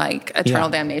something like eternal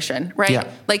damnation, right? Yeah.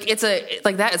 Like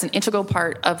that is an integral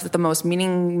part of the most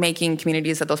meaning-making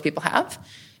communities that those people have.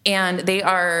 And they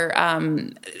are,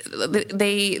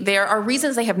 there are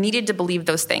reasons they have needed to believe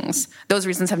those things. Those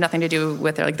reasons have nothing to do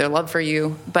with their love for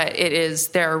you, but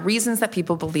there are reasons that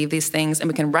people believe these things, and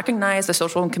we can recognize the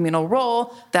social and communal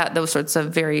role that those sorts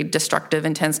of very destructive,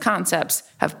 intense concepts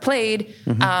have played.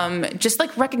 Just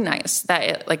like recognize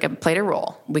that it played a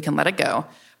role. We can let it go.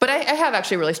 But I have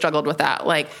actually really struggled with that.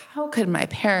 Like, how could my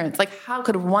parents, how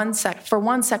could for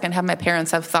 1 second have my parents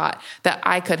have thought that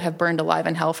I could have burned alive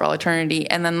in hell for all eternity,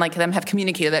 and then them have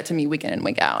communicated that to me week in and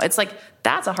week out? It's like,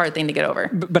 that's a hard thing to get over.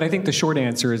 But I think the short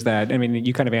answer is that,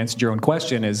 you kind of answered your own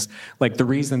question, is like the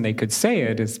reason they could say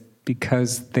it is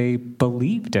because they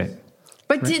believed it.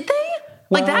 But right? Did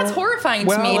they? That's horrifying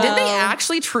to me. Did they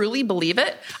actually truly believe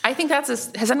it? I think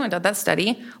has anyone done that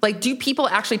study? Like, do people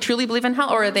actually truly believe in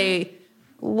hell, or are they...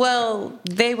 Well,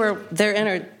 their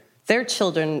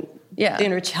children,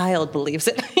 inner child believes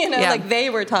it.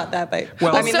 They were taught that by.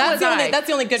 Well, that's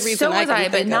the only good reason. So was I,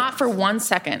 but not for 1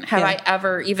 second have I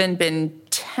ever even been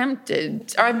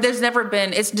tempted. Or it's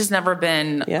just never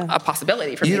been a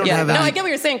possibility for me. No, I get what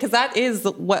you're saying, because that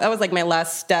was like my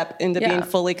last step into being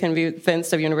fully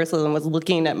convinced of universalism, was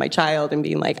looking at my child and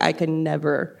being like, I could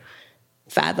never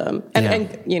fathom,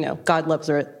 and God loves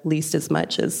her at least as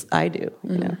much as I do.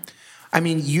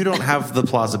 You don't have the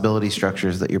plausibility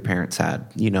structures that your parents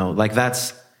had.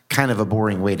 That's kind of a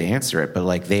boring way to answer it,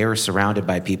 but they are surrounded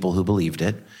by people who believed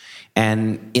it.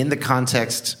 And in the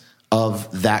context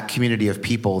of that community of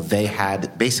people, they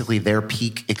had basically their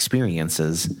peak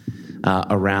experiences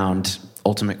around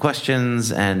ultimate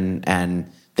questions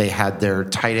and They had their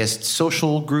tightest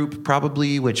social group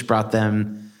probably, which brought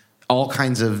them all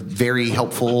kinds of very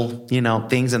helpful,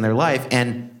 things in their life.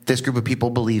 And this group of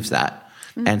people believes that.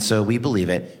 And so we believe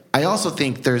it. I also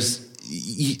think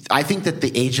I think that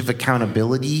the age of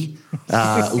accountability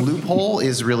loophole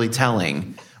is really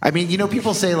telling. I mean,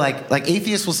 people say like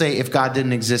atheists will say if God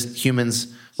didn't exist, humans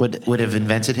would have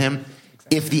invented him.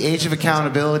 If the age of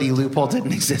accountability loophole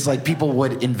didn't exist, like people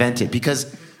would invent it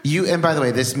because and by the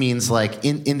way, this means like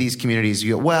in these communities,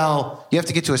 you have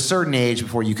to get to a certain age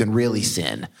before you can really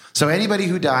sin. So anybody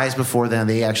who dies before then,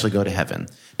 they actually go to heaven.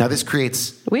 Now this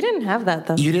creates. We didn't have that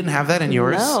though. You didn't have that in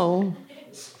yours? No.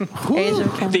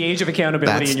 The age of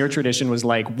accountability in your tradition was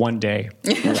like one day.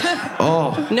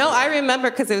 Oh. No, I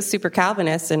remember because it was super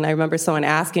Calvinist, and I remember someone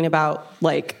asking about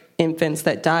like infants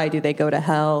that die, do they go to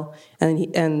hell?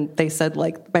 And they said,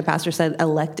 like, my pastor said,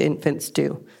 elect infants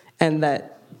do, and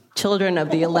that children of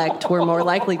the elect were more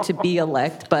likely to be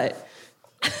elect, but.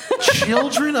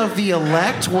 Children of the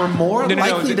elect were more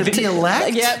likely to be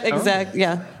elect? Yeah, exactly.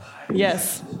 Yeah.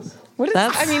 Yes. What is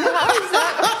that? I mean, how is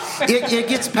that? It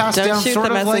gets passed Don't down shoot sort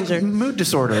the of like messenger. mood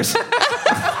disorders.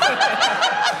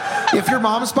 If your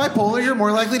mom's bipolar, you're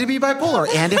more likely to be bipolar.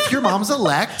 And if your mom's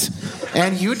elect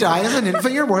and you die as an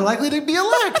infant, you're more likely to be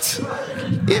elect.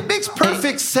 It makes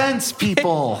perfect sense,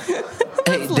 people.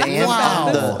 Hey, Dan,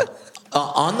 Wow.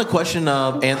 on the question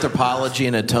of anthropology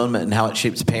and atonement and how it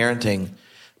shapes parenting,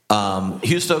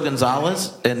 Justo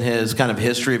Gonzalez, in his kind of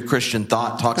history of Christian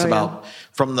thought, talks about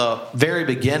from the very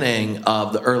beginning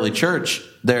of the early church,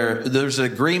 there's an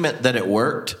agreement that it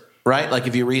worked, right? Like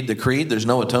if you read the creed, there's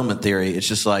no atonement theory. It's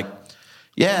just like,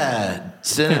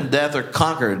 sin and death are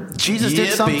conquered. Jesus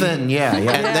did something. Yeah.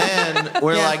 And then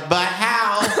we're like, but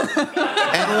how?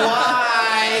 And why?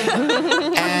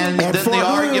 And then for the who?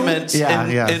 arguments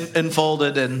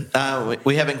unfolded. and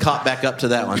we haven't caught back up to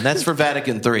that one. That's for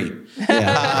Vatican III.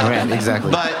 Right,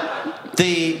 exactly. But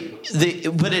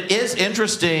but it is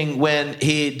interesting when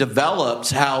he develops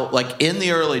how, like in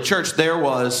the early church, there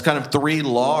was kind of three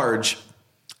large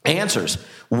answers.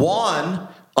 One,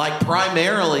 like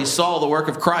primarily saw the work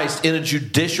of Christ in a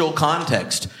judicial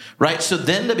context, right? So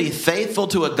then to be faithful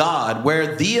to a God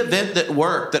where the event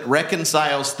that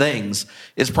reconciles things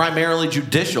is primarily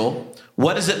judicial,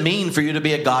 what does it mean for you to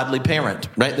be a godly parent,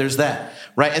 right? There's that,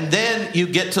 right? And then you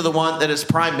get to the one that is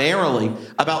primarily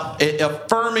about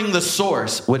affirming the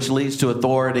source, which leads to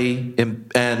authority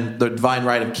and the divine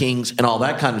right of kings and all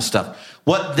that kind of stuff.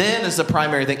 What then is the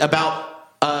primary thing about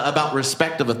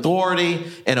respect of authority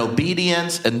and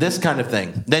obedience and this kind of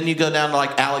thing? Then you go down to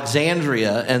like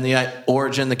Alexandria and the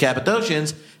Origin, the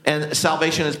Cappadocians, and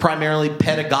salvation is primarily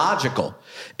pedagogical.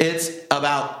 It's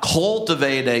about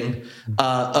cultivating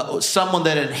someone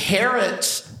that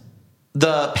inherits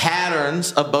the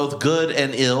patterns of both good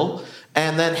and ill,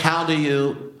 and then how do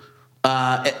you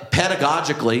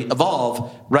pedagogically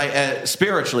evolve, right,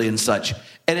 spiritually and such.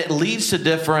 And it leads to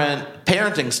different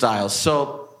parenting styles.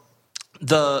 So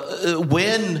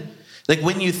when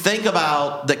you think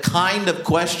about the kind of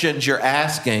questions you're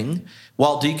asking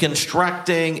while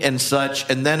deconstructing and such,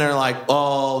 and then they're like,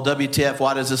 oh, WTF,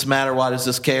 why does this matter? Why does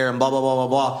this care? And blah, blah, blah, blah,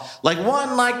 blah. Like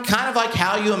one, like kind of like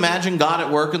how you imagine God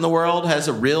at work in the world has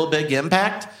a real big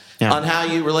impact on how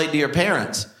you relate to your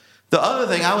parents. The other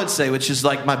thing I would say, which is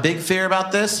like my big fear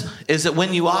about this, is that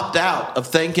when you opt out of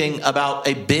thinking about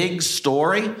a big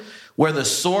story where the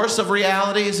source of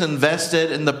reality is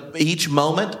invested in each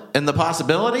moment and the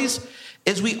possibilities,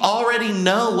 is we already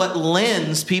know what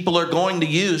lens people are going to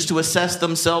use to assess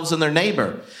themselves and their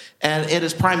neighbor. And it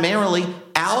is primarily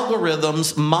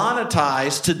algorithms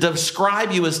monetized to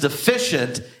describe you as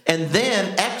deficient and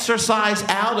then exercise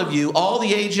out of you all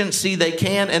the agency they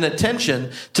can and attention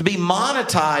to be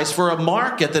monetized for a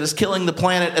market that is killing the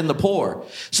planet and the poor.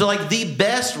 So like the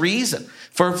best reason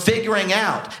for figuring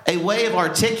out a way of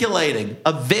articulating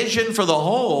a vision for the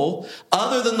whole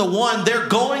other than the one they're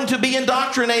going to be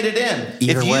indoctrinated in.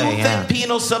 If you think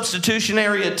penal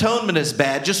substitutionary atonement is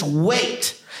bad, just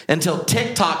wait until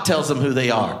TikTok tells them who they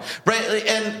are, right?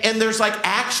 And there's like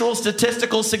actual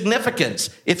statistical significance.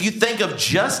 If you think of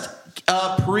just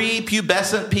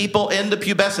pre-pubescent people into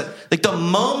pubescent, like the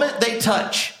moment they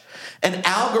touch an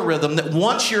algorithm that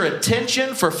wants your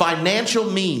attention for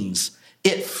financial means,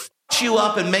 it f***s you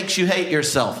up and makes you hate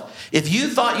yourself. If you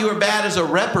thought you were bad as a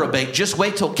reprobate, just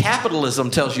wait till capitalism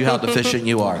tells you how deficient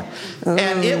you are.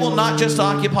 And it will not just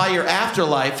occupy your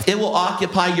afterlife, it will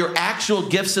occupy your actual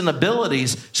gifts and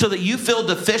abilities so that you feel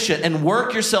deficient and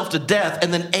work yourself to death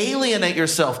and then alienate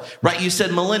yourself. Right? You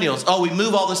said millennials, oh, we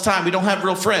move all this time, we don't have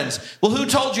real friends. Well, who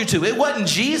told you to? It wasn't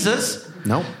Jesus.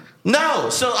 No. No.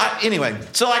 So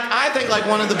I think like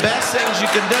one of the best things you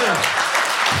can do.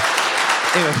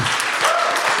 Anyway.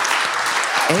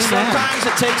 Sometimes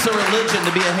it takes a religion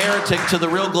to be a heretic to the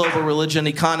real global religion,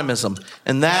 economism.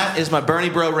 And that is my Bernie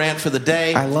Bro rant for the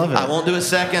day. I love it. I won't do a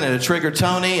second. It'll trigger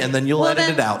Tony, and then you'll edit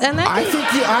it out. I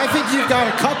think you've got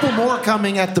a couple more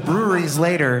coming at the breweries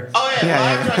later. Oh, yeah.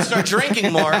 Well, after I start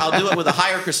drinking more, I'll do it with a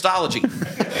higher Christology.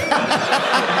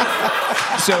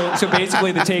 So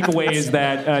basically, the takeaway is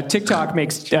that TikTok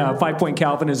makes 5-point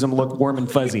Calvinism look warm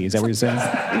and fuzzy. Is that what you're saying?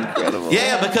 Incredible.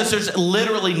 Yeah, because there's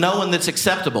literally no one that's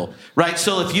acceptable, right?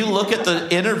 So if you look at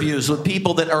the interviews with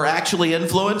people that are actually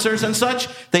influencers and such,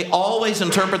 they always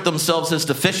interpret themselves as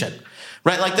deficient.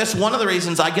 Right, like that's one of the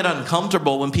reasons I get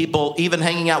uncomfortable when people, even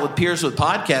hanging out with peers with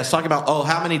podcasts, talk about, oh,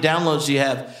 how many downloads do you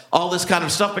have, all this kind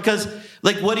of stuff. Because,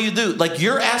 like, what do you do? Like,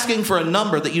 you're asking for a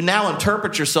number that you now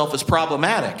interpret yourself as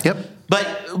problematic. Yep.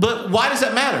 But why does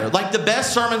that matter? Like, the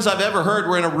best sermons I've ever heard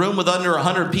were in a room with under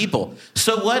 100 people.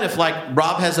 So what if, like,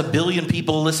 Rob has 1 billion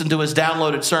people listen to his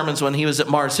downloaded sermons when he was at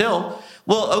Mars Hill?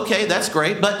 Well, okay, that's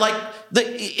great. But, like,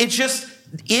 it's just...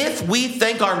 If we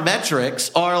think our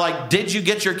metrics are like, did you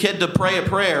get your kid to pray a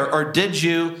prayer, or did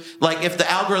you, like, if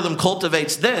the algorithm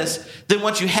cultivates this, then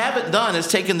what you haven't done is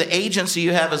taken the agency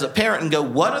you have as a parent and go,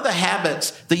 what are the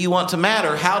habits that you want to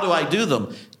matter? How do I do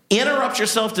them? Interrupt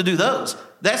yourself to do those.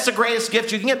 That's the greatest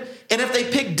gift you can give. And if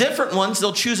they pick different ones,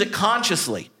 they'll choose it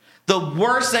consciously. The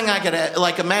worst thing I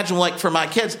could imagine, like, for my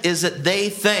kids is that they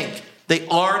think they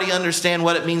already understand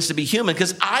what it means to be human,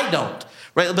 because I don't.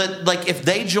 Right, but like if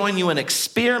they join you in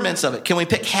experiments of it, can we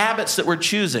pick habits that we're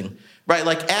choosing? Right,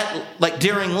 like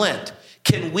during Lent,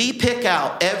 can we pick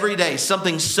out every day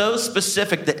something so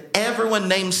specific that everyone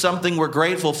names something we're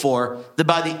grateful for, that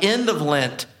by the end of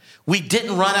Lent we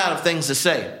didn't run out of things to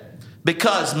say?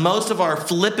 Because most of our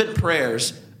flippant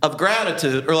prayers of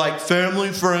gratitude are like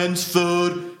family, friends,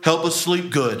 food, help us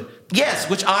sleep good. Yes,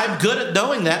 which I'm good at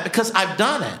knowing that because I've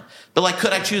done it. But like,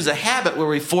 could I choose a habit where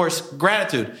we force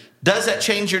gratitude? Does that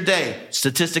change your day?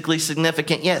 Statistically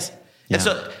significant, yes. Yeah. And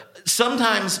so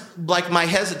sometimes, like, my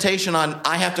hesitation on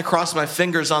I have to cross my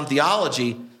fingers on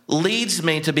theology leads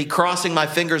me to be crossing my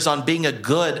fingers on being a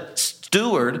good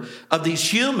steward of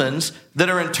these humans that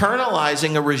are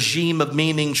internalizing a regime of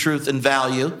meaning, truth, and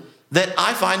value that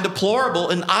I find deplorable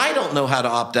and I don't know how to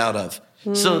opt out of.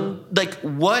 So, like,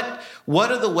 what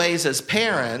are the ways as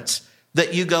parents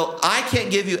that you go, I can't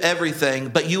give you everything,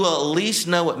 but you will at least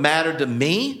know what mattered to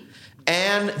me,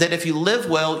 and that if you live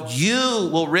well, you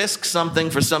will risk something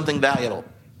for something valuable.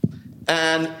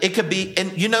 And it could be,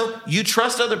 and you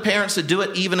trust other parents to do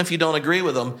it even if you don't agree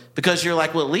with them, because you're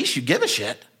like, well, at least you give a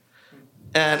shit.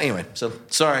 And anyway, so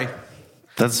sorry.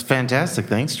 That's fantastic.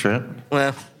 Thanks, Trip.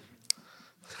 Well,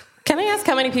 can I ask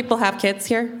how many people have kids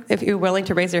here, if you're willing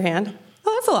to raise your hand?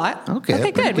 Oh, that's a lot.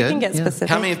 Okay, good. We can get specific.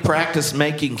 How many have practiced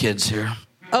making kids here?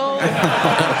 Oh,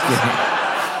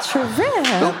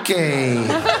 terrific. Okay.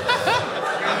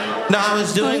 No, I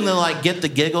was doing the get the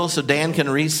giggle so Dan can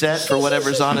reset for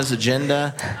whatever's on his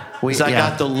agenda. Because I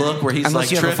got the look where he's Unless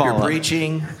like, you have a Trip, you're follow-up.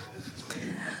 breaching.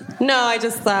 No, I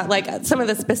just thought like some of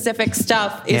the specific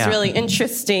stuff is really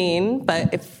interesting,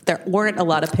 but if there weren't a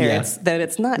lot of parents, then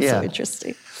it's not so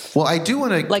interesting. Well, I do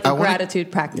want to... Like a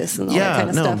gratitude practice and all that kind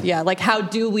of stuff. Yeah, like how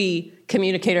do we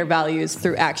communicate our values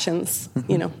through actions,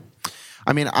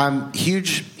 I mean, I'm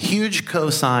huge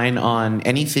cosign on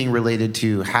anything related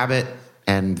to habit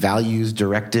and values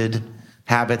directed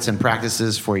habits and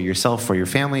practices for yourself, for your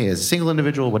family, as a single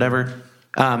individual, whatever.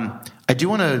 I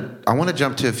want to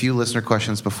jump to a few listener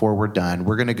questions before we're done.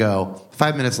 We're going to go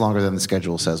 5 minutes longer than the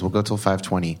schedule says. We'll go till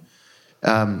 5:20.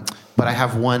 But I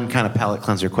have one kind of palate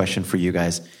cleanser question for you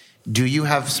guys. Do you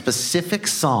have specific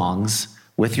songs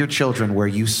with your children where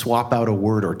you swap out a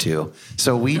word or two?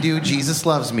 So we do Jesus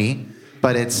Loves Me,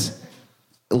 but it's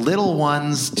little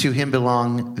ones to him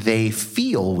belong, they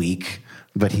feel weak,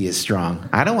 but he is strong.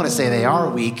 I don't want to say they are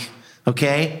weak,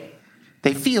 okay?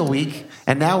 They feel weak.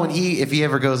 And now if he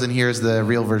ever goes and hears the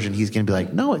real version, he's going to be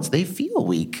like, no, it's they feel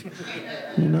weak.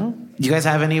 You guys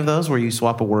have any of those where you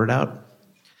swap a word out?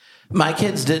 My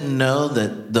kids didn't know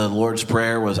that the Lord's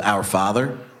Prayer was Our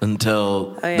Father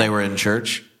until they were in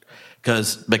church.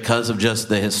 Because of just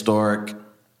the historic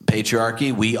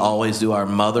patriarchy, we always do our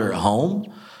mother at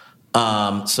home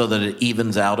so that it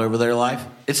evens out over their life.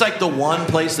 It's like the one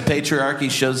place the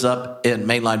patriarchy shows up in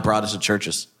mainline Protestant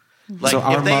churches. Like, so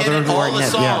if they edit all the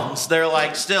songs, they're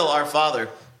like, still Our Father.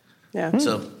 Yeah.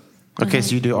 So, okay,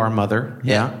 so you do Our Mother.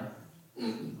 Yeah.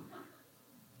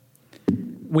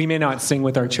 We may not sing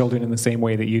with our children in the same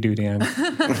way that you do, Dan.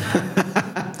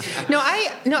 No,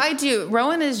 I No, I do.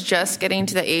 Rowan is just getting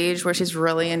to the age where she's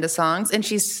really into songs, and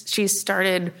she's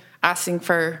started asking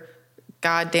for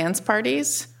God dance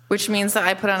parties, which means that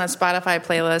I put on a Spotify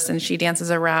playlist and she dances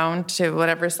around to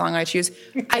whatever song I choose.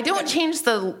 I don't change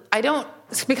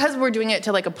because we're doing it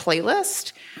to like a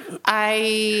playlist.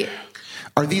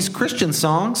 Are these Christian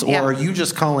songs, or Yeah. are you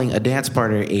just calling a dance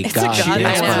party a God God dance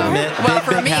dance party? Well,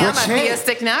 for me, I'm a Hey.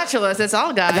 theistic naturalist. It's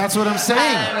all God. That's what I'm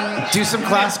saying. Do some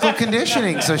classical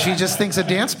conditioning. So she just thinks a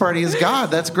dance party is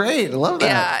God. That's great. I love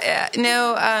that. Yeah.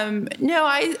 No.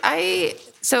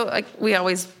 So like we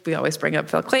always bring up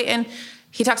Phil Clayton.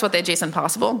 He talks about the adjacent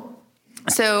possible.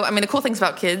 So, I mean, the cool things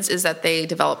about kids is that they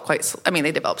develop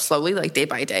they develop slowly, like day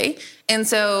by day. And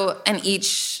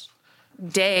each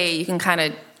day you can kind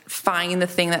of find the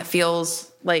thing that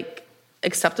feels like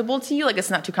acceptable to you. Like it's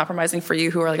not too compromising for you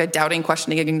who are like a doubting,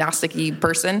 questioning, agnostic-y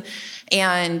person.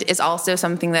 And it's also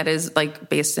something that is like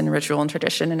based in ritual and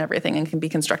tradition and everything and can be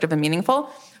constructive and meaningful.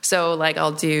 So like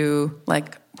I'll do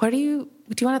like, do you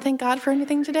want to thank God for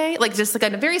anything today? Like just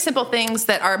like very simple things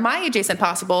that are my adjacent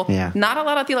possible. Yeah. Not a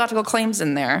lot of theological claims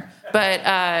in there, but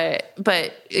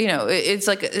it's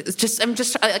like,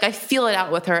 I feel it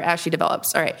out with her as she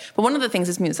develops. All right. But one of the things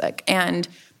is music. And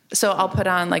so I'll put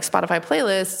on like Spotify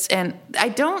playlists, and I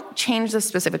don't change the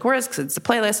specific words because it's a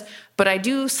playlist, but I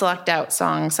do select out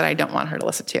songs that I don't want her to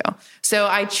listen to. So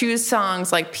I choose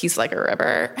songs like Peace Like a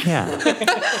River. Yeah.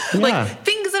 Like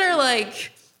things that are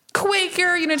like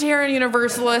Quaker, Unitarian,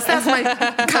 Universalist. That's my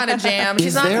kind of jam.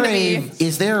 She's not going to be...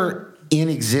 Is there in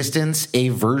existence a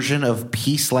version of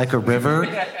Peace Like a River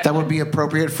that would be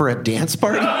appropriate for a dance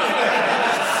party? No,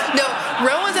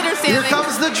 Rowan's understanding... Here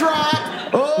comes the drop.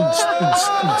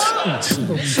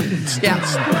 Yeah.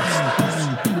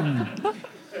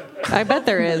 I bet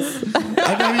there is.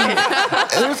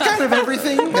 There's kind of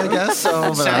everything, I guess. So,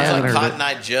 but I Sounds haven't like heard Cotton it.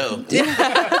 Eye Joe.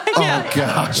 Oh,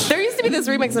 gosh. There used to be this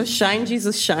remix of Shine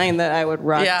Jesus Shine that I would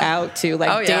rock Yeah. out to, like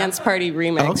Oh, yeah. dance party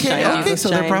remix. Okay, Shine okay, Jesus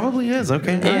so Shine. there probably is.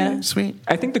 Okay, all Yeah. right, sweet.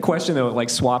 I think the question, though, like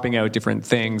swapping out different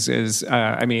things is,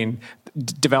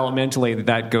 developmentally,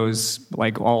 that goes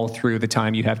like all through the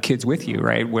time you have kids with you,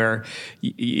 right? Where,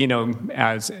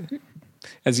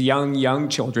 as young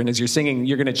children, as you're singing,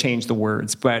 you're going to change the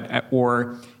words. But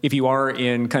or if you are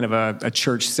in kind of a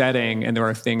church setting and there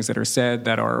are things that are said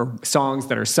that are songs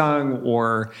that are sung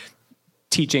or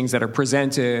teachings that are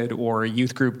presented or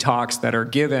youth group talks that are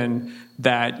given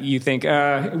that you think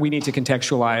we need to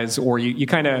contextualize, or you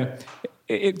kind of...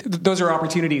 those are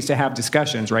opportunities to have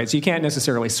discussions, right? So you can't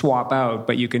necessarily swap out,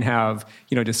 but you can have,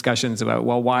 discussions about,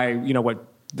 well, why, what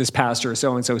this pastor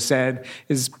so-and-so said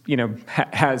is,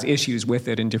 has issues with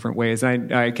it in different ways.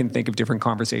 And I can think of different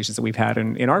conversations that we've had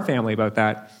in our family about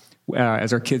that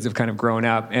as our kids have kind of grown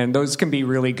up. And those can be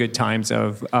really good times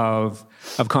of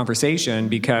conversation,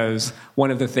 because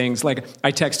one of the things, like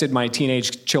I texted my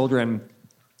teenage children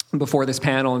before this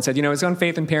panel and said, it's on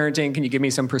faith and parenting. Can you give me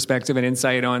some perspective and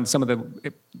insight on some of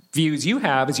the views you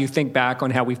have as you think back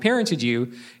on how we've parented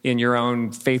you in your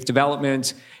own faith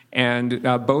development? And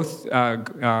both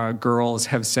girls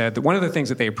have said that one of the things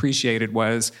that they appreciated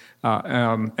was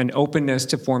an openness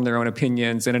to form their own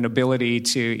opinions and an ability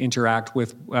to interact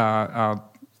with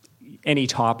any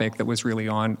topic that was really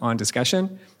on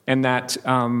discussion. And that,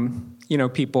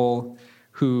 people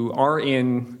who are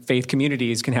in faith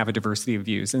communities can have a diversity of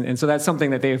views. And so that's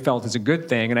something that they have felt is a good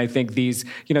thing. And I think these,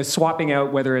 swapping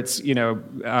out, whether it's,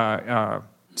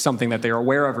 something that they're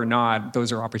aware of or not,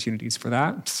 those are opportunities for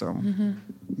that. So,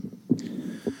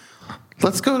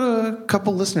 Let's go to a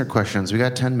couple listener questions. We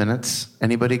got 10 minutes.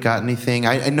 Anybody got anything?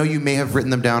 I know you may have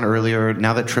written them down earlier.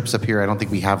 Now that Tripp's up here, I don't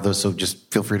think we have those, so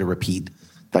just feel free to repeat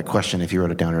that question if you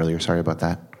wrote it down earlier. Sorry about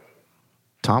that.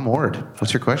 Tom Ward,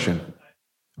 what's your question?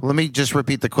 Let me just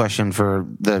repeat the question for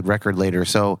the record later.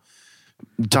 So,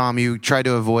 Tom, you try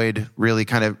to avoid really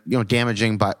kind of,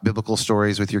 damaging biblical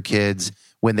stories with your kids.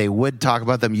 When they would talk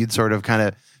about them, you'd sort of kind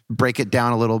of break it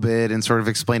down a little bit and sort of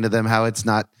explain to them how that's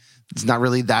not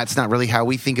really how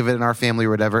we think of it in our family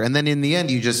or whatever. And then in the end,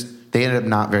 they ended up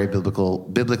not very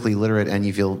biblically literate, and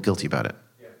you feel guilty about it.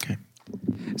 Okay.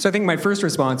 So I think my first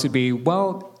response would be,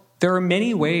 well, there are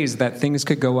many ways that things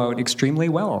could go out extremely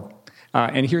well.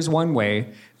 And here's one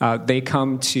way. They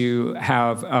come to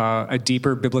have a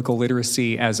deeper biblical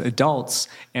literacy as adults,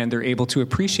 and they're able to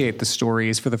appreciate the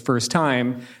stories for the first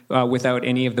time without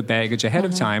any of the baggage ahead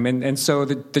of time. And so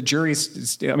the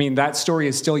jury's, that story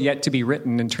is still yet to be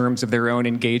written in terms of their own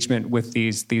engagement with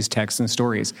these texts and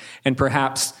stories. And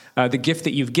perhaps the gift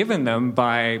that you've given them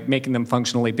by making them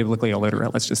functionally biblically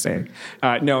illiterate, let's just say.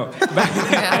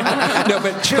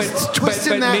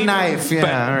 Twisting that knife.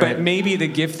 Yeah, but maybe the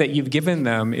gift that you've given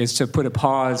them is to put a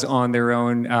pause pause on their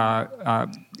own.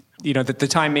 That the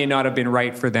time may not have been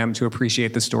right for them to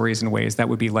appreciate the stories in ways that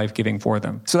would be life-giving for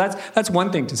them. So that's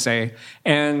one thing to say.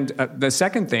 And the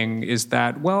second thing is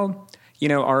that,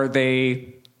 are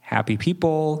they happy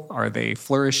people? Are they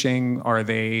flourishing? Are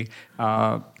they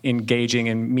engaging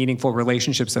in meaningful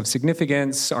relationships of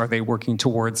significance? Are they working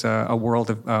towards a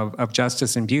world of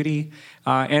justice and beauty?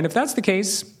 And if that's the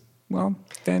case, well,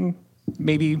 then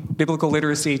maybe biblical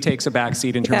literacy takes a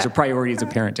backseat in terms of priorities of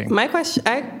parenting. My question,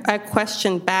 I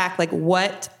question back, like,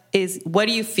 what are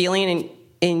you feeling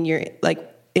in your, like,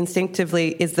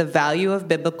 instinctively is the value of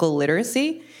biblical literacy?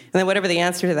 And then whatever the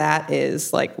answer to that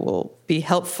is, like, will be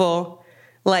helpful.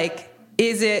 Like,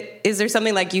 is there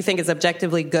something like you think is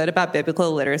objectively good about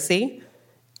biblical literacy?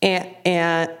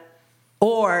 And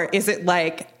or is it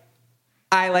like,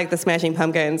 I like the Smashing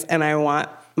Pumpkins and I want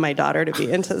my daughter to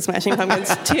be into the Smashing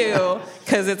Pumpkins too,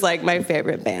 because it's like my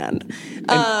favorite band.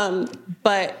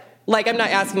 But like, I'm not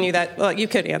asking you that. Well, you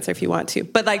could answer if you want to,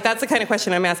 but like, that's the kind of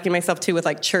question I'm asking myself too with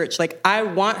like church. Like, I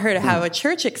want her to have a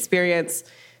church experience.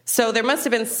 So there must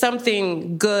have been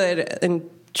something good and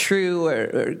true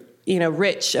or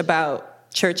rich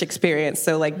about church experience.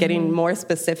 So like getting more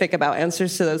specific about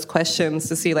answers to those questions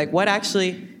to see like what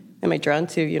actually am I drawn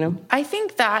to, I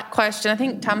think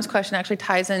Tom's question actually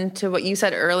ties into what you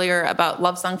said earlier about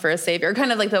Love Song for a Savior,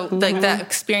 kind of like the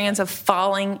experience of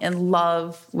falling in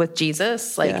love with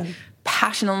Jesus, like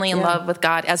passionately in love with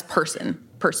God as person,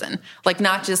 like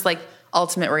not just like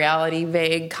ultimate reality,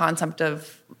 vague concept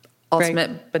of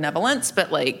ultimate benevolence,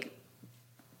 but like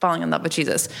falling in love with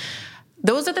Jesus.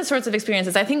 Those are the sorts of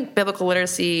experiences. I think biblical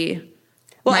literacy.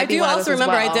 Well, I do also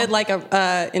remember I did like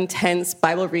a intense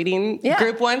Bible reading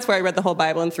group once where I read the whole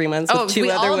Bible in 3 months with two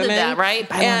other women. Did that,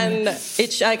 right? And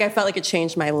I felt like it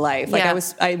changed my life. Like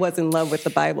I was in love with the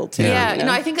Bible too. Yeah,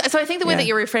 I think the way that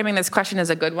you're reframing this question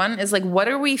is a good one. Is like, what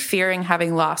are we fearing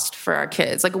having lost for our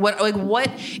kids? Like what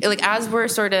as we're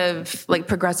sort of like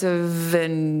progressive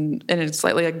and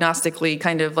slightly agnostically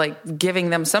kind of like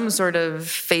giving them some sort of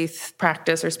faith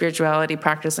practice or spirituality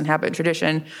practice and habit and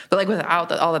tradition, but like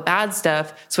without all the bad stuff.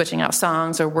 Switching out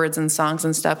songs or words and songs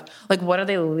and stuff. Like, what are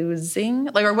they losing?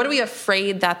 Like, or what are we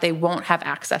afraid that they won't have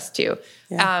access to?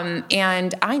 Yeah.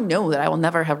 And I know that I will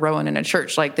never have Rowan in a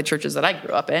church like the churches that I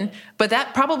grew up in, but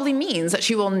that probably means that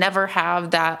she will never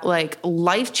have that like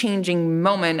life-changing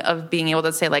moment of being able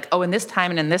to say like, oh, in this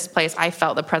time and in this place, I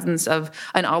felt the presence of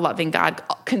an all-loving God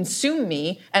consume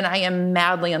me, and I am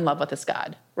madly in love with this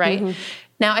God, right? Mm-hmm.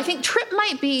 Now, I think Tripp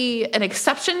might be an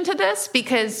exception to this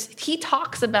because he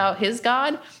talks about his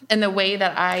God in the way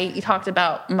that I talked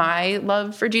about my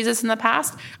love for Jesus in the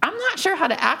past. I'm not sure how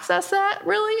to access that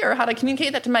really or how to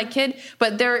communicate that to my kid,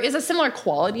 but there is a similar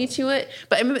quality to it.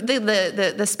 But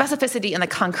the specificity and the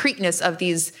concreteness of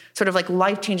these sort of like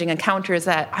life-changing encounters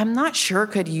that I'm not sure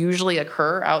could usually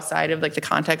occur outside of like the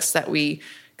context that we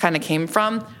kind of came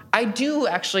from. I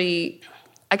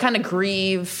kind of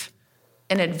grieve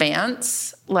in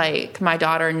advance, like my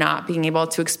daughter not being able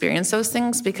to experience those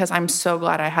things because I'm so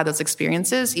glad I had those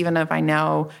experiences, even if I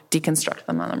now deconstruct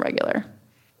them on the regular.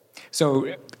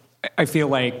 So I feel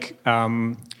like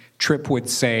Tripp would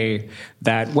say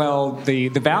that, well, the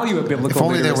value of biblical literacy... If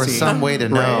only there was some way to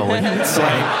know.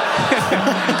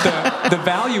 The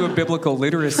value of biblical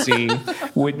literacy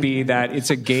would be that it's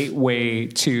a gateway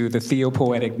to the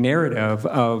theopoetic narrative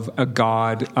of a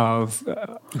God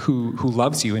who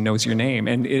loves you and knows your name.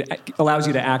 And it allows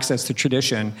you to access the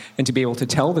tradition and to be able to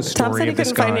tell the story of this God. Tom said he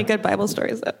couldn't find any good Bible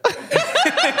stories, though.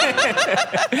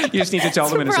 You just need to tell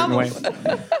them in a certain way.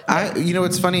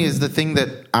 What's funny is the thing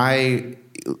that I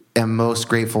am most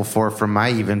grateful for from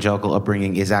my evangelical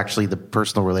upbringing is actually the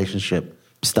personal relationship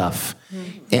stuff.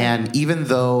 Mm-hmm. And even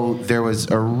though there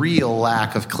was a real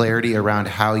lack of clarity around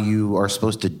how you are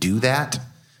supposed to do that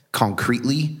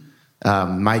concretely,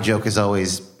 my joke is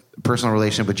always personal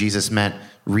relationship with Jesus meant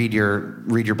read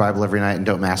your Bible every night and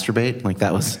don't masturbate. Like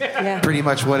that was pretty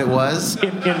much what it was.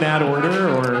 In that order,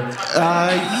 or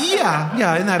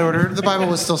yeah, in that order. The Bible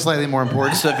was still slightly more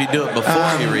important. So if you do it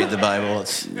before you read the Bible,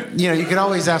 it's you could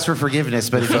always ask for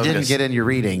forgiveness, but if you didn't get in your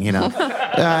reading,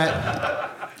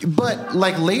 But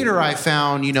like later, I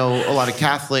found a lot of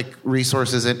Catholic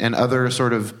resources and other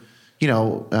sort of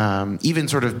even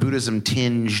sort of Buddhism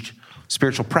tinged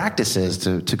spiritual practices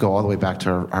to go all the way back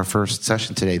to our first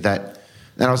session today. That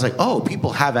I was like, oh,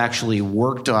 people have actually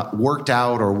worked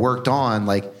out or worked on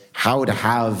like how to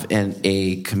have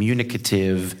a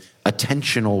communicative,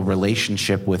 attentional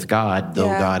relationship with God, though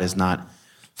God is not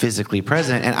physically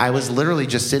present. And I was literally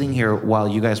just sitting here while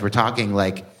you guys were talking,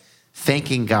 like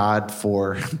thanking God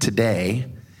for today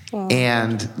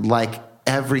and like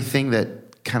everything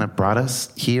that kind of brought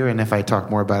us here. And if I talk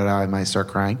more about it, I might start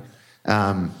crying,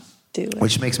 Do it.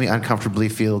 which makes me uncomfortably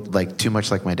feel like too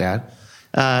much like my dad.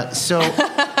 But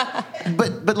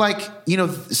like, you know,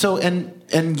 so,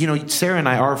 and, you know, Sarah and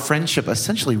I, our friendship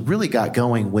essentially really got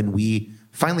going when we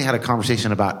finally had a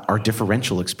conversation about our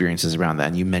differential experiences around that.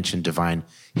 And you mentioned divine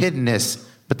hiddenness,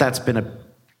 but that's been an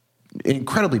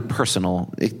incredibly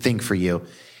personal thing for you.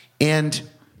 And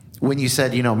when you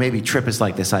said, you know, maybe Tripp is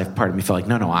like this, part of me felt like,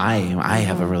 no, I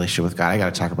have a relationship with God. I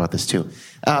got to talk about this too.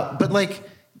 But like,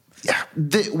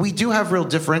 we do have real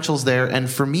differentials there. And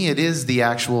for me, it is the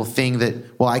actual thing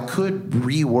that, well, I could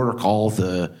rework all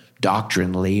the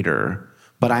doctrine later,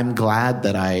 but I'm glad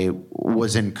that I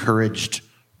was encouraged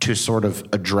to sort of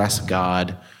address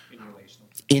God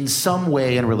in some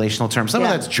way in relational terms. Some of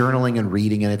that's journaling and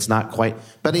reading, and it's not quite,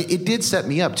 but it did set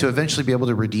me up to eventually be able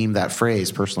to redeem that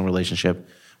phrase, personal relationship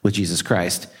with Jesus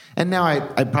Christ. And now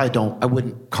I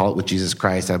wouldn't call it with Jesus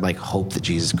Christ. I'd like hope that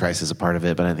Jesus Christ is a part of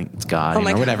it, but I think it's God,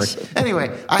 or whatever.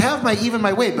 Anyway, I have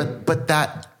my way, but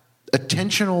that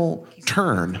attentional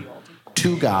turn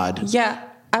to God. Yeah,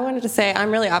 I wanted to say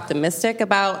I'm really optimistic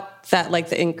about that, like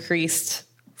the increased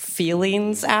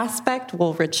feelings aspect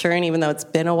will return, even though it's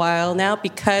been a while now,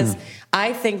 because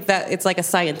I think that it's like a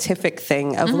scientific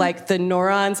thing of like the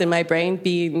neurons in my brain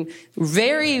being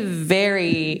very,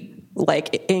 very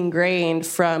like ingrained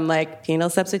from like penal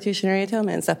substitutionary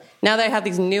atonement and stuff. Now that I have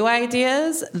these new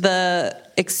ideas, the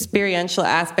experiential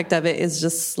aspect of it is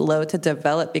just slow to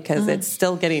develop because it's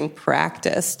still getting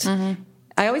practiced.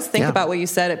 I always think about what you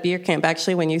said at beer camp,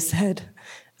 actually, when you said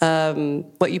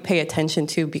what you pay attention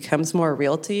to becomes more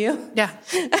real to you. Yeah.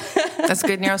 That's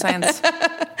good neuroscience.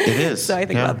 It is. So I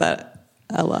think about that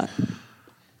a lot.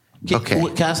 Okay.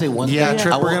 Can I say one thing? Yeah,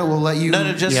 Tripp, we'll let you.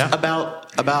 No, just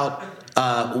about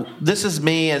this is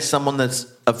me as someone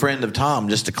that's a friend of Tom,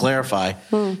 just to clarify.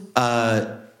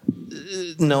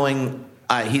 Knowing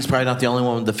he's probably not the only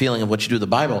one with the feeling of what you do with the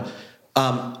Bible.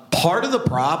 Part of the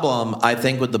problem, I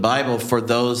think, with the Bible for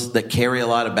those that carry a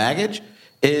lot of baggage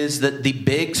is that the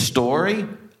big story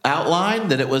outline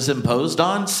that it was imposed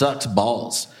on sucks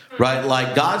balls. Right?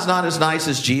 Like, God's not as nice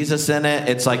as Jesus in it.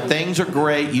 It's like, things are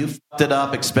great. You fucked it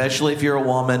up, especially if you're a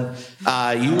woman.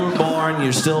 You were born.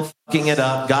 You're still fucking it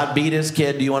up. God beat his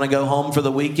kid. Do you want to go home for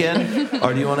the weekend?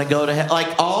 Or do you want to go to hell?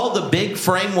 Like, all the big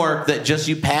framework that just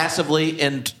you passively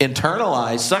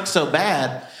internalize sucks so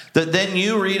bad that then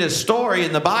you read a story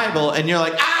in the Bible and you're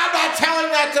like, I'm not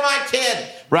telling that to my kid.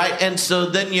 Right? And so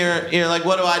then you're like,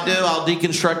 what do? I'll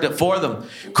deconstruct it for them.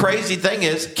 Crazy thing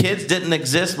is, kids didn't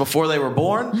exist before they were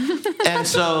born. And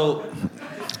so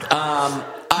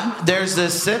there's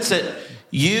this sense that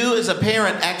you as a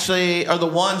parent actually are the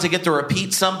ones that get to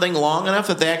repeat something long enough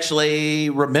that they actually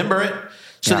remember it.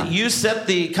 So that you set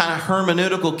the kind of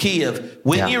hermeneutical key of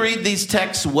when you read these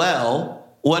texts well,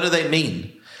 what do they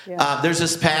mean? Yeah. There's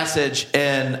this passage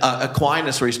in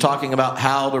Aquinas where he's talking about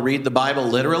how to read the Bible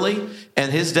literally,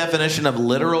 and his definition of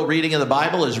literal reading of the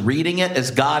Bible is reading it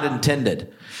as God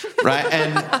intended, right?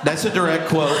 And that's a direct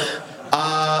quote.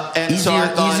 And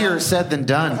easier said than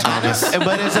done, Thomas.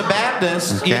 But as a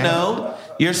Baptist, you know,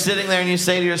 you're sitting there and you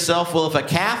say to yourself, well, if a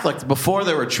Catholic, before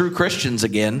there were true Christians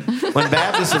again, when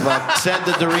Baptists have said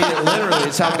that to read it literally,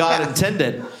 it's how God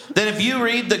intended. Then if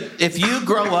you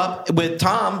grow up with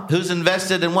Tom, who's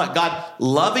invested in what? God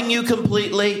loving you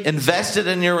completely, invested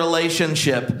in your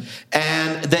relationship,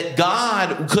 and that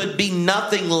God could be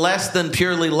nothing less than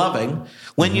purely loving.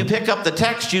 When you pick up the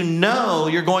text, you know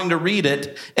you're going to read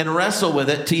it and wrestle with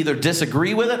it to either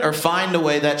disagree with it or find a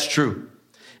way that's true.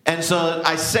 And so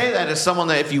I say that as someone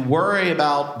that if you worry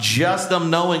about just them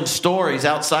knowing stories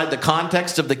outside the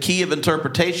context of the key of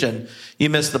interpretation, you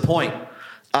miss the point.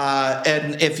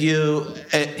 And if you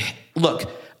look,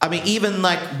 I mean, even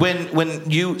like when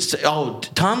you say, oh,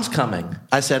 Tom's coming,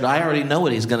 I said, I already know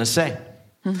what he's going to say.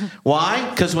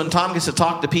 Why? Because when Tom gets to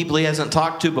talk to people he hasn't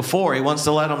talked to before, he wants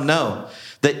to let them know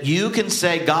that you can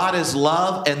say God is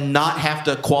love and not have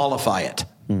to qualify it.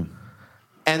 And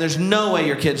there's no way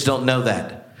your kids don't know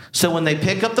that. So when they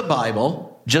pick up the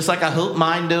Bible, just like I hope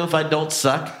mine do if I don't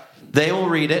suck, they will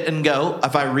read it and go,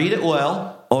 if I read it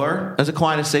well, or as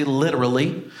Aquinas say,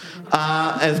 literally,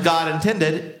 as God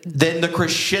intended, then the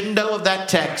crescendo of that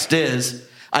text is,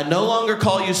 I no longer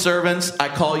call you servants, I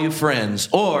call you friends,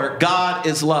 or God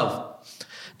is love.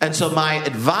 And so my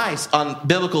advice on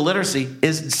biblical literacy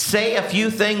is say a few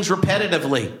things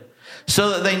repetitively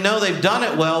so that they know they've done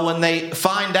it well when they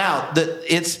find out that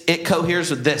it coheres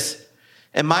with this.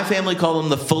 And my family called them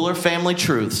the Fuller family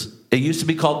truths. It used to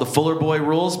be called the Fuller Boy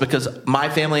rules because my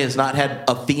family has not had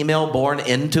a female born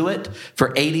into it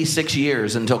for 86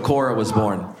 years until Cora was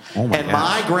born. Oh my and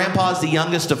gosh. my grandpa's the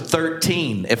youngest of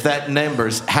 13, if that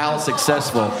numbers how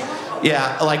successful.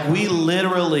 Yeah, like we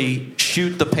literally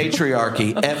shoot the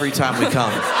patriarchy every time we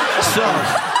come. So,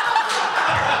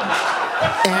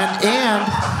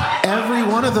 And every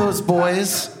one of those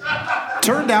boys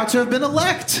turned out to have been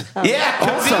elect. yeah,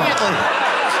 conveniently.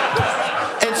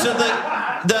 And so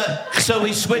so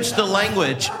we switched the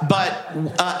language, but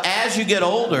as you get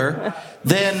older,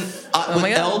 then with my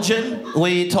God. Elgin,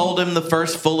 we told him the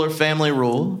first Fuller family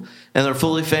rule, and they're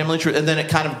fully family true, and then it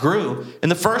kind of grew.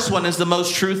 And the first one is the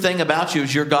most true thing about you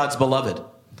is you're God's beloved,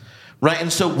 right?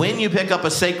 And so when you pick up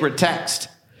a sacred text,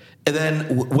 and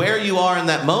then where you are in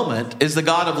that moment is the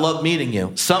God of love meeting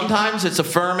you. Sometimes it's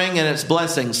affirming and it's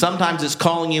blessing. Sometimes it's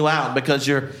calling you out because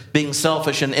you're being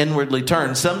selfish and inwardly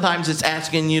turned. Sometimes it's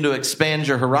asking you to expand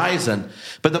your horizon.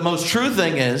 But the most true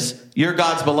thing is you're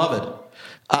God's beloved.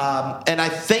 And I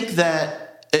think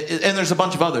that, and there's a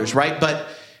bunch of others, right? But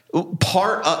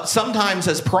sometimes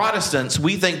as Protestants,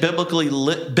 we think biblical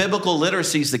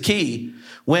literacy is the key,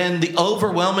 when the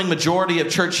overwhelming majority of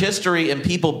church history and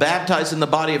people baptized in the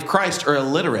body of Christ are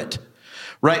illiterate,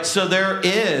 right? So there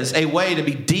is a way to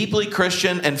be deeply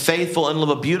Christian and faithful and live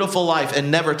a beautiful life and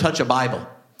never touch a Bible.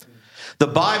 The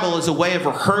Bible is a way of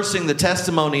rehearsing the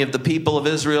testimony of the people of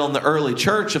Israel in the early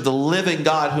church of the living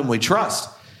God whom we trust.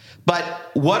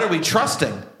 But what are we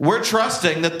trusting? We're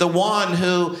trusting that the one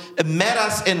who met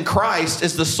us in Christ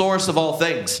is the source of all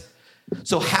things.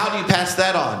 So how do you pass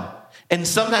that on? And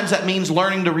sometimes that means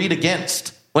learning to read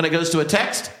against when it goes to a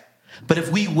text. But if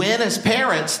we win as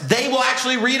parents, they will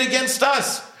actually read against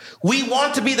us. We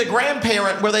want to be the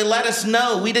grandparent where they let us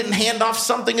know we didn't hand off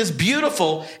something as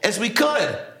beautiful as we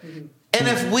could. And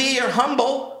if we are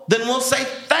humble, then we'll say,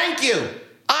 thank you.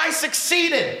 I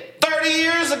succeeded 30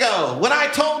 years ago when I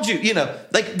told you,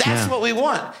 that's what we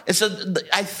want. And so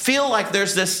I feel like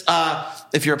there's this,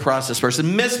 if you're a process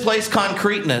person, misplaced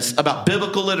concreteness about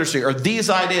biblical literacy or these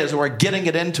ideas, or we're getting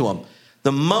it into them.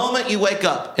 The moment you wake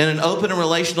up in an open and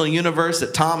relational universe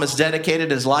that Tom has dedicated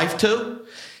his life to,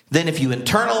 then if you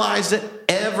internalize it,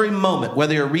 every moment,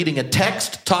 whether you're reading a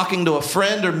text, talking to a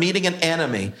friend, or meeting an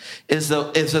enemy, is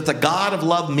that the God of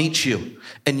love meets you,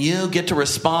 and you get to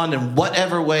respond in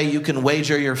whatever way you can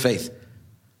wager your faith.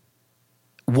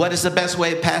 What is the best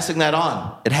way of passing that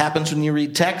on? It happens when you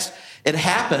read text. It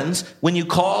happens when you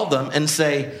call them and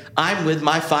say, I'm with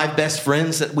my 5 best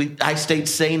friends that I stayed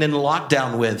sane in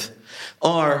lockdown with.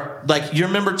 Or like, you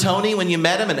remember Tony when you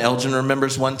met him? And Elgin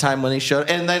remembers one time when he showed,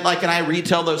 and I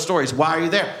retell those stories. Why are you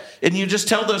there? And you just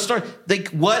tell those stories.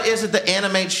 What is it that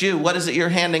animates you? What is it you're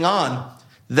handing on?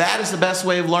 That is the best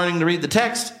way of learning to read the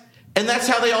text. And that's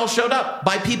how they all showed up,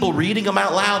 by people reading them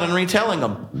out loud and retelling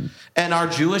them. And our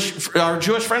Jewish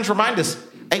friends remind us,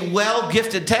 a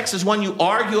well-gifted text is one you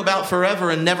argue about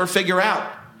forever and never figure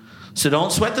out. So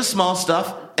don't sweat the small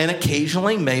stuff. And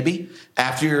occasionally, maybe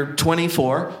after you're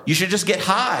 24, you should just get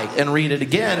high and read it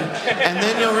again. And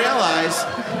then you'll realize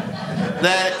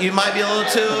that you might be a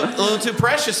little too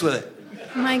precious with it.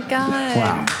 Oh my God.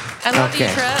 Wow. I love you,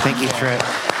 Okay. Trip. Thank you, Trip.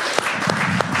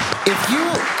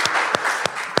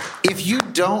 If you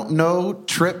don't know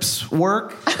Trip's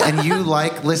work and you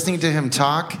like listening to him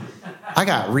talk, I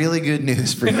got really good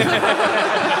news for you.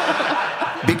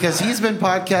 Because he's been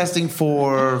podcasting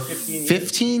for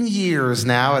 15 years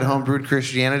now at Homebrewed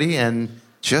Christianity, and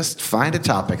just find a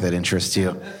topic that interests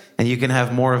you. And you can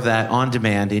have more of that on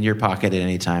demand in your pocket at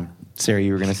any time. Sarah,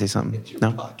 you were going to say something?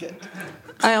 No?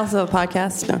 I also have a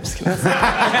podcast. No, I'm just kidding.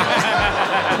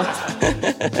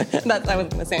 I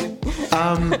wasn't going to say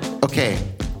anything. Okay,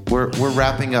 we're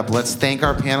wrapping up. Let's thank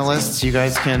our panelists. You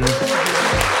guys can...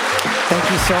 Thank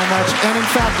you so much. And in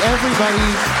fact, everybody,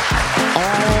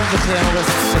 all the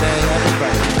panelists today,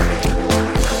 everybody.